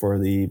payments for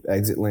the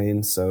exit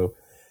lanes. So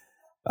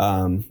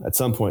at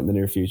some point in the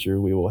near future,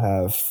 we will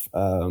have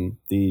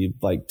the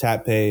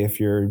tap pay if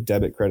your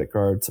debit credit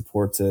card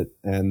supports it,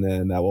 and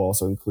then that will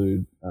also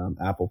include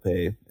Apple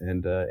Pay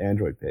and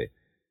Android Pay.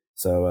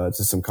 So it's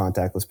just some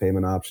contactless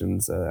payment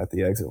options at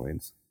the exit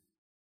lanes.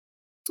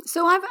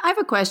 So I have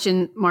a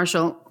question,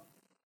 Marshall.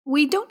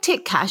 We don't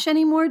take cash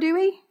anymore, do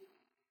we?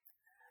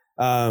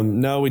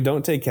 No, we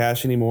don't take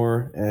cash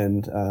anymore.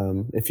 And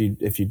if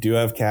you do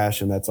have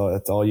cash and that's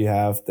all you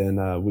have,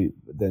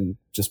 then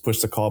just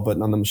push the call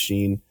button on the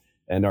machine,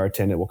 and our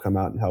attendant will come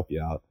out and help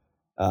you out.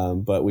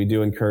 But we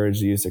do encourage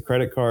the use of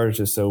credit cards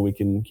just so we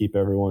can keep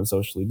everyone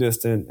socially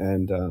distant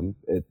and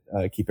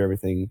keep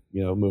everything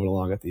moving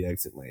along at the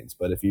exit lanes.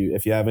 But if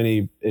you have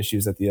any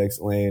issues at the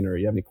exit lane or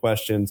you have any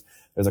questions,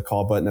 there's a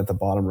call button at the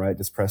bottom right.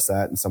 Just press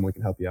that, and someone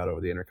can help you out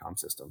over the intercom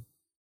system.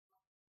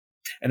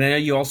 And I know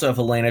you also have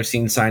a lane I've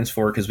seen signs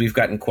for, because we've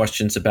gotten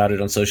questions about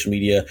it on social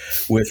media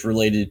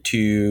related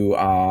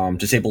to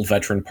disabled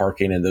veteran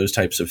parking and those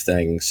types of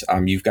things.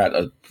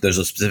 There's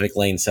a specific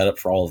lane set up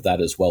for all of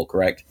that as well,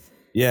 correct?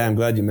 Yeah, I'm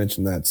glad you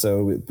mentioned that.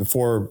 So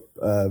before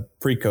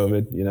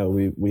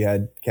pre-COVID, we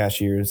had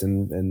cashiers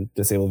and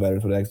disabled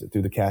veterans would exit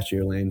through the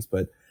cashier lanes,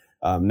 but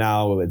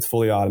now it's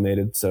fully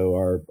automated. So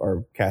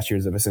our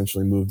cashiers have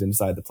essentially moved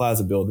inside the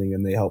plaza building,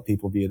 and they help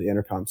people via the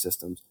intercom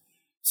systems.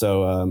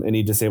 So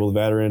any disabled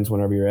veterans,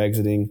 whenever you're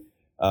exiting,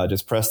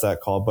 just press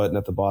that call button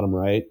at the bottom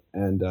right,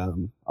 and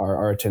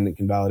our attendant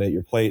can validate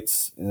your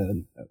plates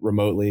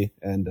remotely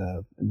and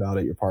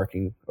validate your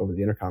parking over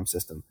the intercom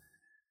system.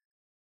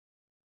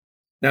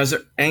 Now, is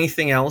there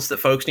anything else that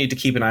folks need to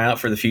keep an eye out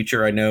for the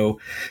future? I know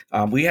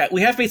we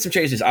have made some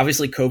changes.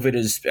 Obviously, COVID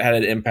has had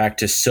an impact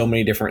to so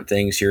many different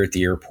things here at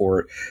the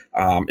airport.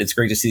 It's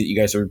great to see that you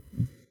guys are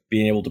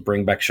being able to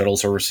bring back shuttle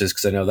services,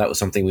 because I know that was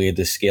something we had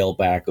to scale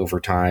back over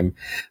time.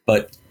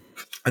 But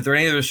are there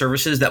any other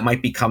services that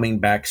might be coming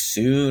back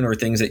soon, or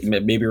things that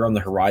maybe are on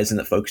the horizon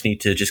that folks need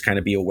to just kind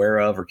of be aware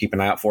of or keep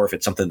an eye out for if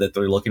it's something that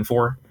they're looking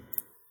for?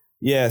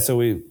 Yeah, so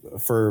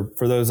for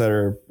those that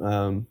are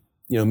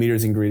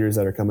meeters and greeters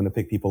that are coming to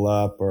pick people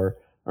up or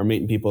are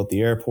meeting people at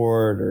the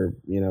airport or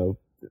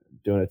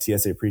doing a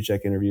TSA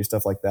pre-check interview,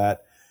 stuff like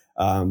that,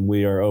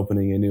 we are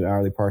opening a new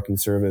hourly parking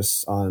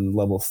service on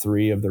level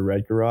 3 of the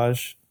red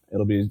garage.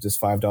 It'll be just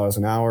 $5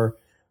 an hour.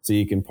 So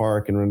you can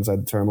park and run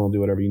inside the terminal, do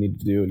whatever you need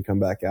to do, and come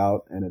back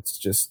out. And it's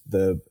just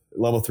the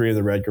level 3 of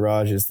the red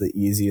garage is the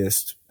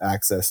easiest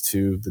access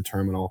to the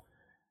terminal.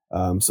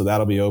 So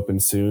that'll be open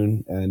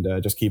soon, and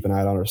just keep an eye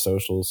out on our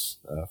socials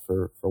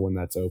for when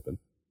that's open.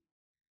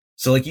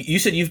 So like you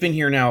said, you've been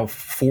here now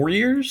 4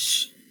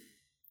 years?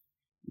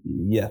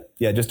 Yeah,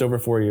 just over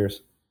 4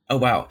 years. Oh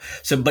wow!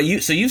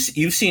 You've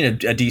seen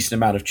a decent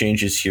amount of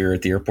changes here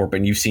at the airport,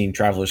 and you've seen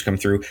travelers come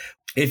through.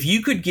 If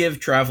you could give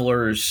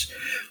travelers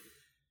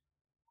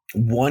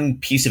one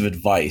piece of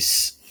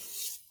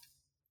advice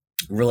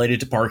related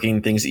to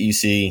parking, things that you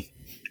see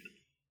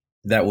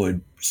that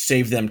would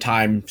save them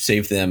time,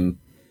 save them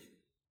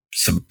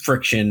some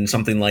friction,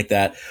 something like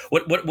that,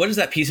 what is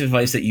that piece of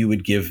advice that you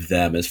would give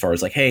them as far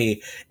as like,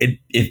 hey,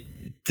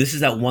 this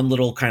is that one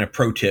little kind of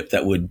pro tip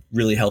that would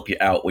really help you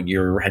out when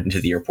you're heading to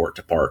the airport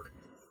to park?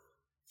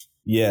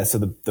 Yeah. So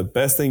the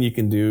best thing you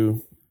can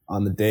do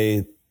on the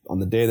day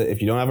that,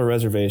 if you don't have a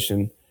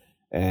reservation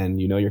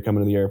and you're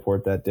coming to the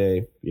airport that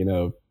day,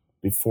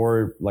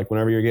 before, like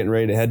whenever you're getting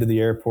ready to head to the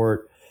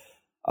airport,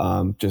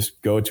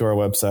 just go to our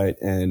website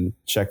and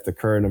check the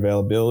current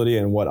availability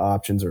and what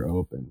options are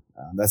open.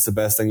 That's the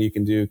best thing you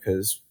can do,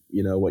 because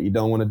what you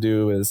don't want to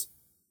do is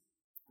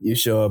you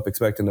show up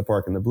expecting to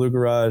park in the Blue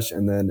Garage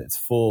and then it's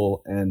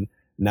full, and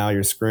now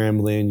you're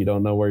scrambling. You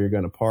don't know where you're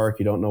going to park.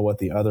 You don't know what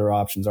the other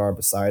options are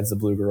besides the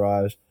Blue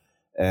Garage,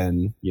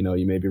 and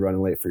you may be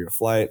running late for your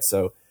flight.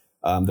 So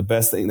the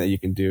best thing that you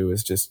can do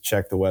is just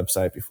check the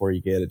website before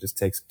you get it. Just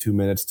takes 2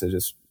 minutes to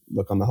just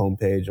look on the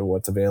homepage and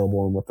what's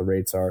available and what the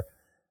rates are.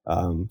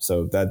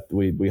 So that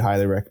we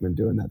highly recommend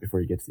doing that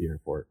before you get to the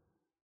airport.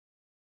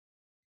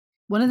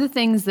 One of the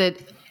things that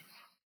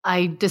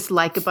I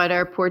dislike about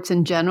airports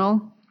in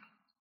general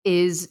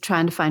is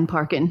trying to find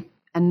parking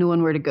and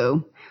knowing where to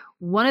go.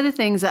 One of the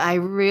things that I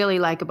really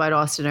like about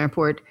Austin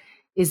Airport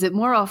is that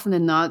more often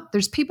than not,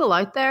 there's people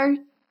out there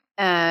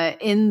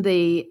in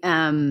the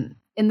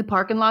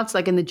parking lots,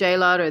 like in the J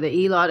lot or the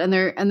E lot, and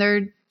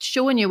they're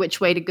showing you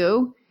which way to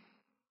go.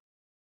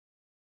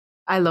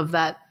 I love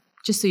that.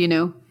 Just so you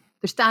know,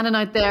 they're standing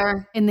out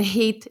there in the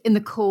heat, in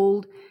the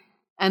cold,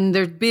 and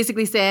they're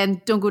basically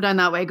saying, "Don't go down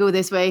that way, go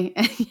this way.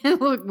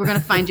 We're going to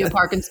find you a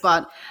parking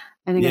spot."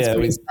 I think that's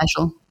pretty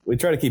special. We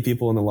try to keep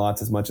people in the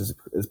lots as much as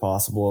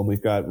possible. And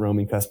we've got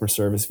roaming customer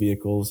service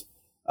vehicles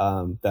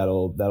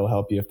that'll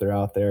help you if they're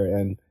out there.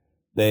 And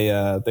they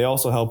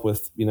also help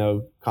with,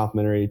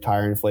 complimentary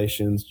tire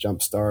inflations,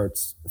 jump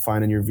starts,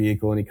 finding your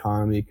vehicle in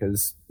economy,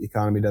 because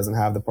economy doesn't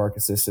have the park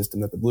assist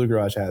system that the Blue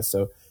Garage has.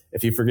 So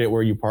if you forget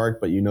where you park,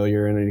 but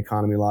you're in an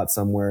economy lot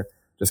somewhere,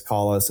 just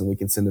call us and we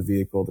can send a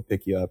vehicle to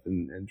pick you up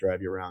and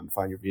drive you around and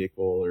find your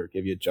vehicle or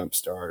give you a jump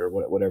start or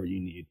whatever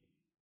you need.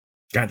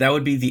 God, that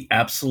would be the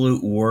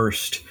absolute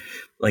worst.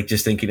 Like,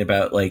 just thinking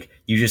about, like,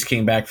 you just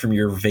came back from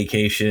your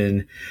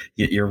vacation,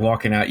 you're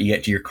walking out, you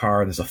get to your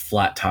car and there's a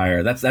flat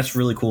tire. That's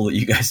really cool that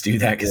you guys do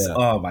that, because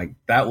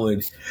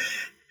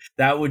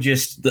that would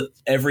just,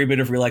 every bit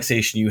of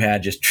relaxation you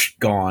had just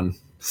gone.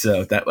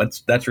 So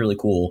that's really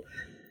cool.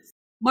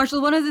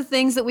 Marshall, one of the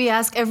things that we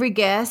ask every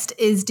guest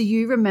is, do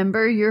you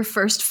remember your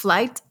first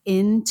flight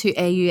into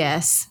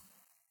AUS,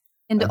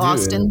 into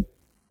Austin?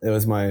 It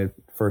was my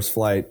first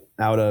flight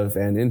out of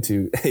and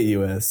into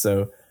AUS.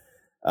 So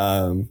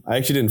I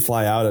actually didn't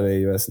fly out of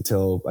AUS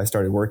until I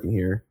started working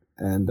here.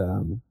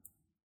 And,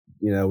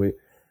 we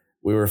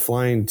were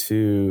flying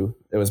to,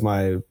 it was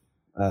my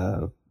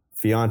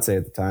fiance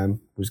at the time.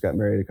 We just got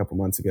married a couple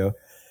months ago.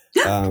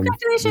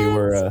 Congratulations. We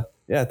were,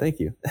 thank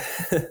you.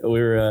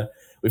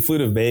 We flew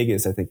to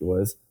Vegas, I think it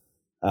was.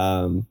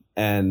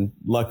 And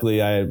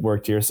luckily I had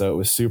worked here, so it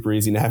was super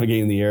easy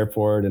navigating the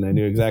airport and I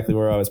knew exactly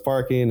where I was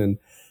parking.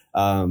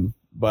 And,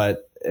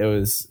 but it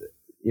was,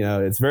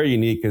 it's very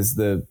unique because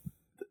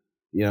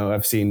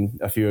I've seen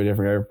a few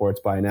different airports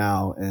by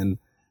now, and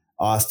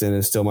Austin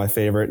is still my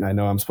favorite. And I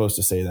know I'm supposed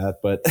to say that,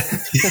 but,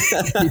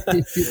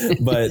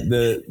 but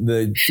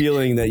the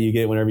feeling that you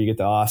get whenever you get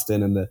to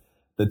Austin, and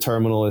the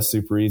terminal is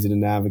super easy to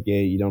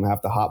navigate. You don't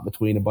have to hop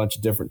between a bunch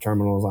of different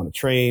terminals on a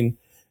train,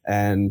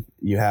 and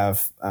you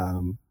have,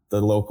 the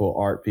local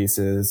art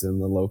pieces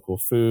and the local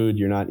food.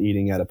 You're not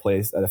eating at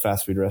a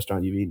fast food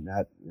restaurant you've eaten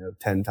at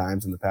 10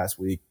 times in the past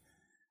week.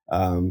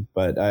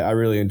 But I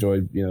really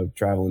enjoyed,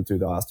 traveling through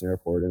the Austin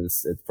airport, and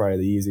it's probably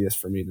the easiest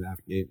for me to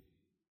navigate.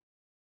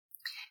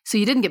 So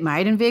you didn't get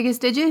married in Vegas,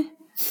 did you?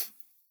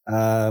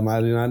 I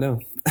do not know.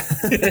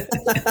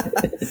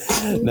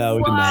 No,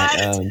 we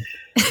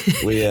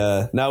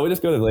did not. We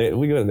just go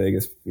to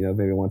Vegas,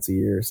 maybe once a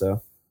year or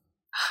so.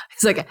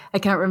 It's like, I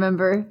can't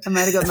remember. I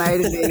might have got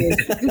married in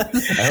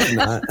Vegas. I hope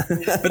not.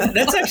 But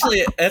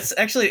that's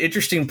actually an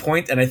interesting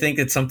point, and I think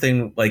it's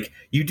something like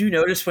you do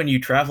notice when you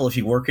travel. If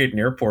you work at an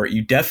airport,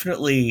 you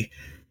definitely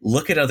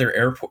look at other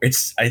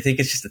airports. I think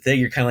it's just a thing.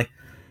 You're kind of like,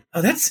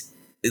 oh, that's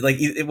like,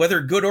 whether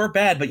good or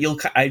bad. But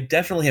I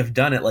definitely have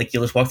done it. Like,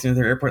 you'll just walk through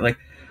another airport, like,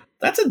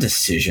 that's a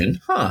decision,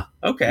 huh?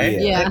 Okay.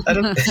 Yeah. I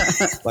don't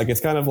like,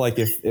 it's kind of like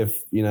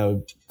if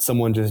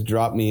someone just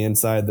dropped me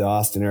inside the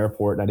Austin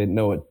airport and I didn't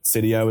know what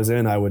city I was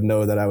in, I would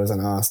know that I was in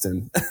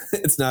Austin.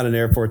 It's not an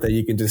airport that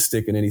you can just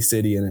stick in any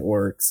city and it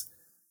works.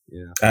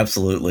 Yeah,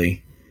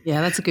 absolutely.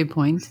 Yeah, that's a good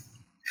point.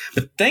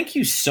 But thank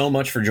you so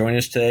much for joining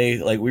us today.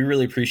 Like, we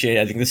really appreciate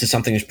it. I think this is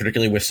something that's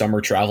particularly with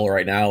summer travel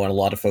right now and a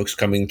lot of folks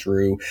coming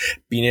through,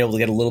 being able to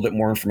get a little bit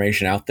more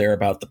information out there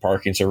about the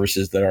parking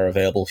services that are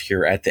available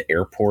here at the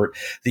airport.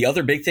 The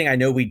other big thing I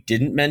know we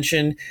didn't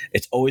mention,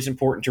 it's always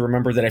important to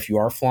remember that if you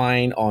are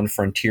flying on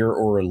Frontier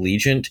or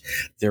Allegiant,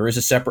 there is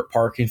a separate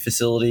parking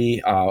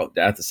facility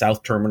at the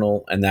South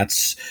Terminal, and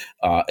that's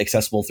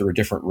accessible through a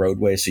different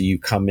roadway. So you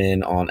come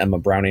in on Emma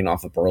Browning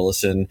off of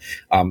Burleson.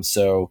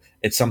 So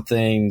it's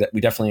something that we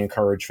definitely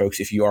encourage folks,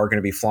 if you are going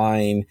to be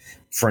flying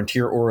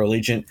Frontier or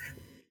Allegiant,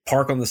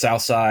 park on the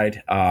south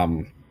side,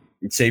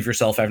 save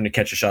yourself having to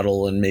catch a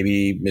shuttle and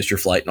maybe miss your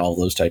flight and all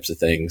those types of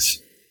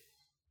things.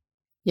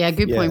 Yeah,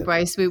 good point,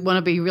 Bryce. We want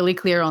to be really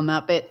clear on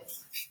that bit.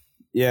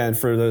 Yeah, and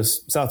for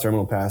those South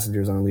Terminal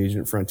passengers on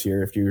Allegiant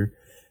Frontier,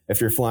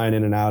 if you're flying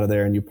in and out of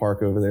there and you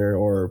park over there,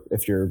 or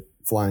if you're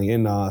flying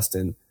in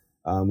Austin,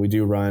 we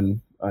do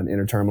run an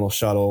interterminal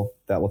shuttle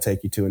that will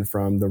take you to and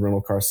from the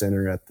rental car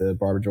center at the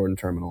Barbara Jordan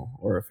terminal,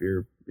 or if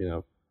you're,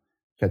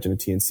 catching a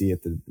TNC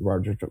at the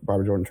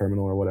Barbara Jordan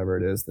terminal or whatever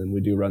it is, then we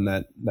do run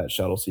that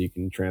shuttle so you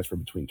can transfer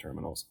between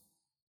terminals.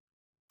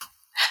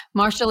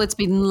 Marshall, it's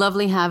been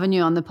lovely having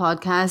you on the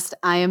podcast.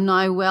 I am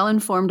now well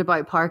informed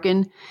about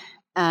parking.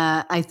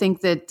 I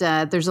think that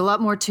there's a lot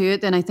more to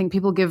it than I think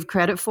people give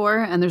credit for,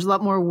 and there's a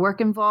lot more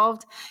work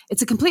involved.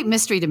 It's a complete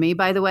mystery to me,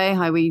 by the way,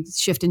 how we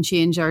shift and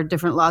change our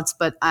different lots.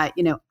 But I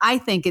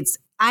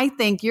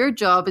think your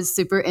job is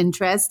super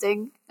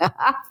interesting.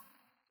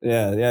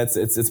 Yeah,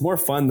 it's more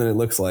fun than it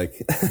looks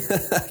like.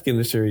 I can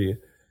assure you.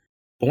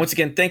 But once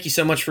again, thank you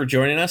so much for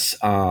joining us,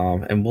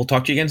 and we'll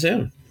talk to you again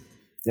soon.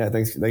 Yeah,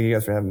 thank you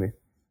guys for having me.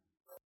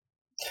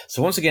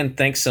 So once again,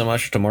 thanks so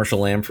much to Marshall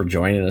Lamm for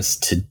joining us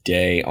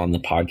today on the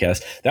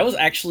podcast. That was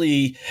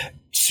actually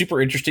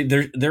super interesting.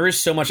 There is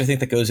so much, I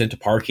think, that goes into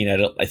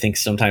parking. I think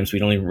sometimes we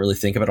don't even really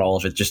think about all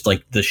of it, just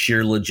like the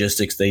sheer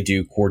logistics they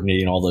do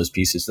coordinating all those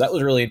pieces. So that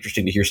was really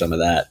interesting to hear some of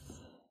that.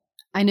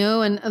 I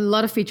know, and a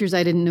lot of features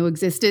I didn't know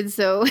existed.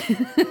 So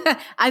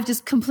I've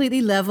just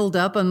completely leveled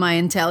up on my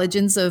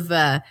intelligence of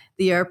the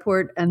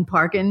airport and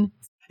parking.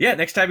 Yeah,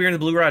 next time you're in the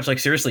Blue Garage, like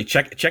seriously,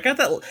 check out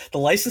that the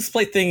license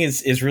plate thing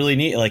is really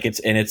neat. Like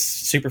it's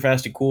super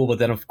fast and cool. But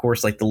then of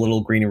course, like the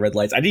little green and red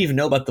lights. I didn't even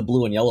know about the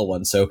blue and yellow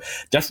one, so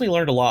definitely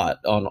learned a lot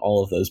on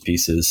all of those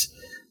pieces.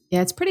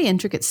 Yeah, it's pretty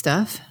intricate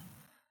stuff.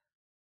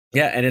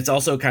 Yeah, and it's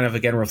also kind of,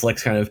 again,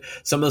 reflects kind of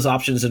some of those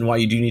options and why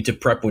you do need to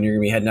prep when you're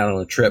going to be heading out on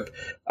a trip.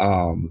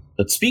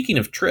 But speaking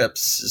of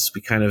trips, as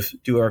we kind of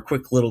do our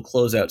quick little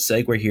closeout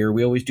segue here,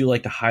 we always do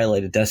like to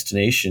highlight a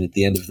destination at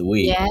the end of the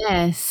week.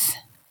 Yes.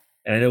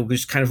 And I know we're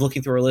just kind of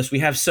looking through our list. We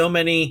have so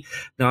many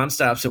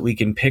nonstops that we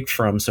can pick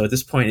from. So at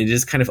this point, it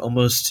is kind of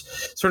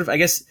almost sort of, I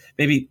guess,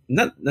 maybe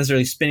not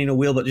necessarily spinning a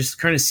wheel, but just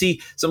kind of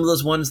see some of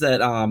those ones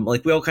that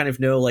like we all kind of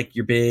know, like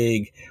your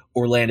big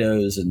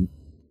Orlandos and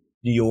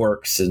New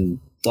Yorks and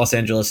Los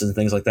Angeles and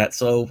things like that.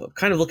 So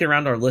kind of looking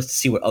around our list to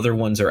see what other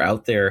ones are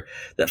out there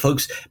that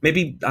folks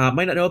maybe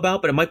might not know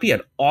about, but it might be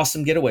an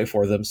awesome getaway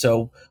for them.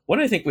 So what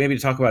I think we maybe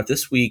to talk about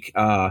this week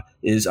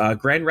is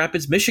Grand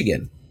Rapids,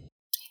 Michigan.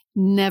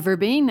 Never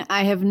been.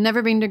 I have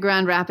never been to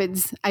Grand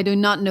Rapids. I do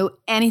not know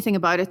anything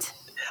about it.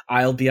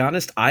 I'll be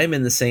honest, I'm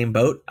in the same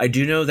boat. I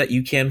do know that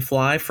you can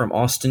fly from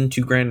Austin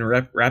to Grand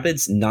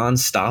Rapids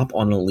nonstop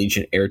on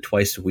Allegiant Air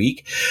twice a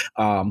week.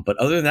 But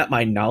other than that,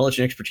 my knowledge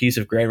and expertise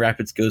of Grand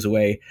Rapids goes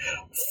away.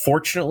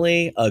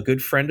 Fortunately, a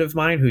good friend of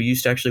mine who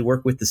used to actually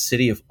work with the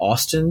city of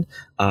Austin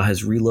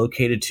has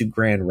relocated to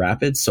Grand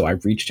Rapids. So I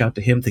reached out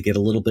to him to get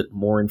a little bit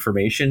more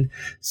information.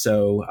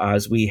 So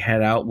as we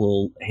head out,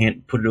 we'll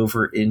put it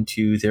over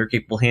into their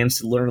capable hands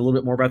to learn a little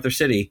bit more about their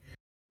city.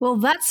 Well,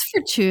 that's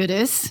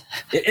fortuitous.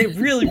 It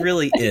really,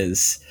 really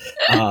is.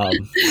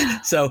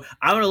 So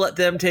I'm going to let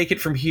them take it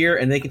from here,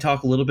 and they can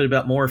talk a little bit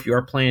about more if you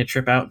are planning a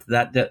trip out to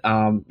that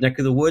neck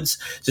of the woods.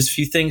 Just a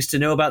few things to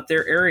know about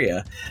their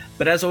area.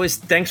 But as always,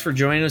 thanks for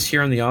joining us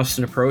here on the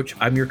Austin Approach.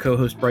 I'm your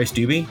co-host, Bryce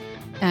Doobie.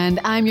 And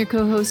I'm your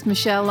co-host,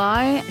 Michelle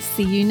Lai.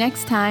 See you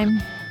next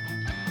time.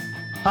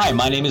 Hi,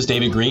 my name is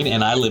David Green,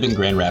 and I live in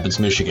Grand Rapids,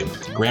 Michigan.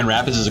 Grand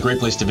Rapids is a great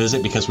place to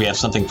visit because we have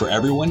something for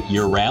everyone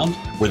year-round.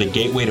 We're the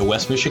gateway to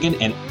West Michigan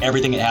and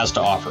everything it has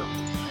to offer.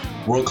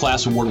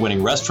 World-class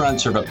award-winning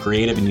restaurants serve up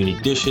creative and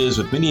unique dishes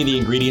with many of the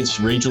ingredients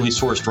regionally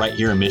sourced right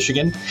here in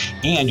Michigan.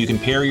 And you can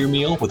pair your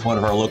meal with one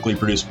of our locally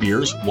produced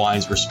beers,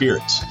 wines, or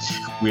spirits.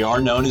 We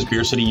are known as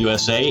Beer City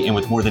USA, and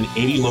with more than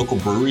 80 local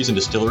breweries and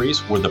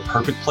distilleries, we're the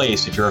perfect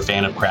place if you're a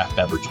fan of craft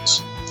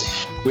beverages.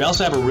 We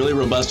also have a really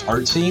robust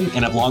art scene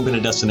and have long been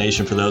a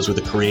destination for those with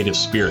a creative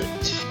spirit.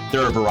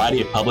 There are a variety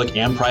of public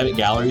and private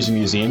galleries and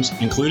museums,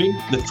 including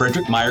the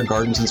Frederick Meyer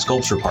Gardens and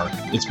Sculpture Park.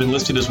 It's been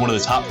listed as one of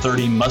the top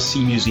 30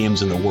 must-see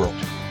museums in the world.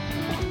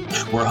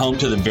 We're home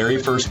to the very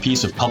first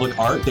piece of public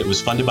art that was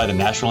funded by the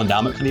National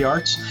Endowment for the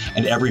Arts,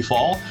 and every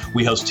fall,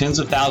 we host tens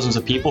of thousands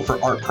of people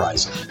for Art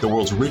Prize, the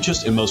world's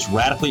richest and most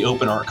radically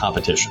open art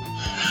competition.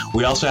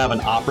 We also have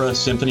an opera,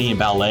 symphony, and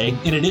ballet,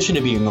 in addition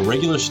to being a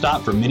regular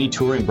stop for many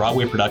touring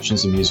Broadway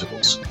productions and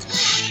musicals.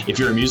 If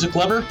you're a music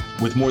lover,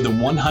 with more than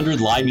 100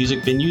 live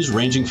music venues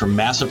ranging from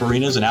massive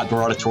arenas and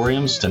outdoor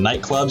auditoriums to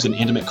nightclubs and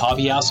intimate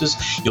coffee houses,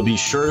 you'll be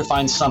sure to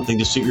find something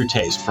to suit your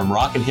taste. From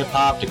rock and hip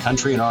hop to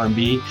country and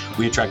R&B,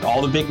 we attract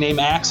all the big name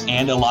acts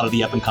and a lot of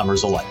the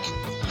up-and-comers alike.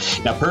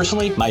 Now,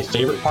 personally, my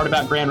favorite part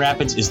about Grand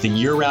Rapids is the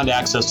year-round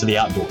access to the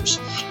outdoors.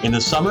 In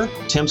the summer,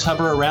 temps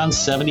hover around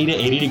 70 to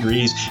 80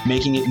 degrees,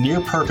 making it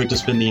near perfect to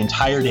spend the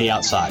entire day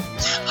outside.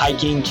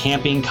 Hiking,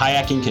 camping,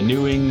 kayaking,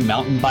 canoeing,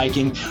 mountain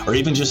biking, or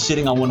even just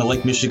sitting on one of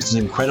Lake Michigan's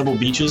incredible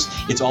beaches,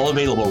 it's all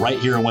available right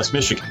here in West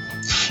Michigan.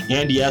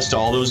 And yes, to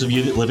all those of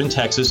you that live in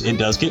Texas, it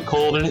does get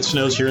cold and it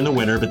snows here in the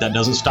winter, but that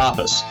doesn't stop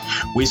us.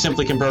 We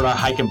simply convert our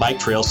hike and bike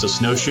trails to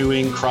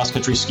snowshoeing,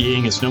 cross-country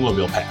skiing, and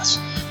snowmobile paths.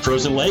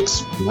 Frozen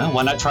lakes? Well,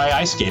 why not try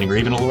ice skating or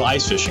even a little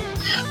ice fishing?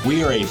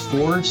 We are a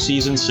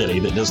four-season city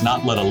that does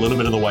not let a little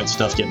bit of the white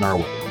stuff get in our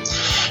way.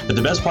 But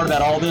the best part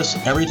about all this,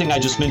 everything I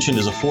just mentioned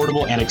is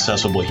affordable and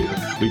accessible here.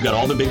 We've got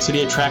all the big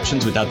city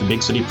attractions without the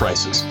big city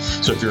prices.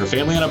 So if you're a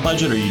family on a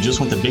budget or you just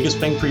want the biggest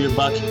bang for your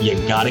buck, you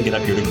gotta get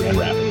up here to Grand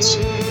Rapids.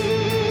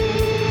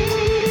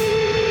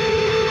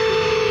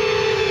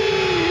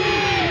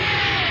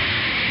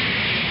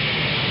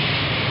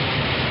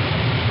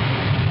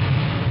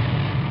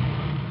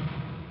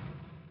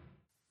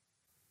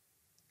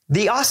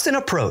 The Austin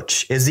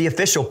Approach is the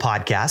official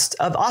podcast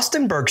of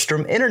Austin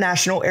Bergstrom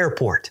International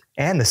Airport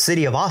and the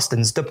City of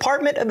Austin's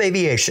Department of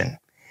Aviation.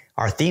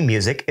 Our theme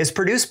music is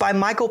produced by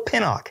Michael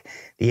Pinnock,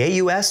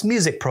 the AUS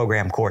Music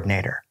Program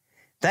Coordinator.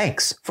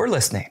 Thanks for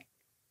listening.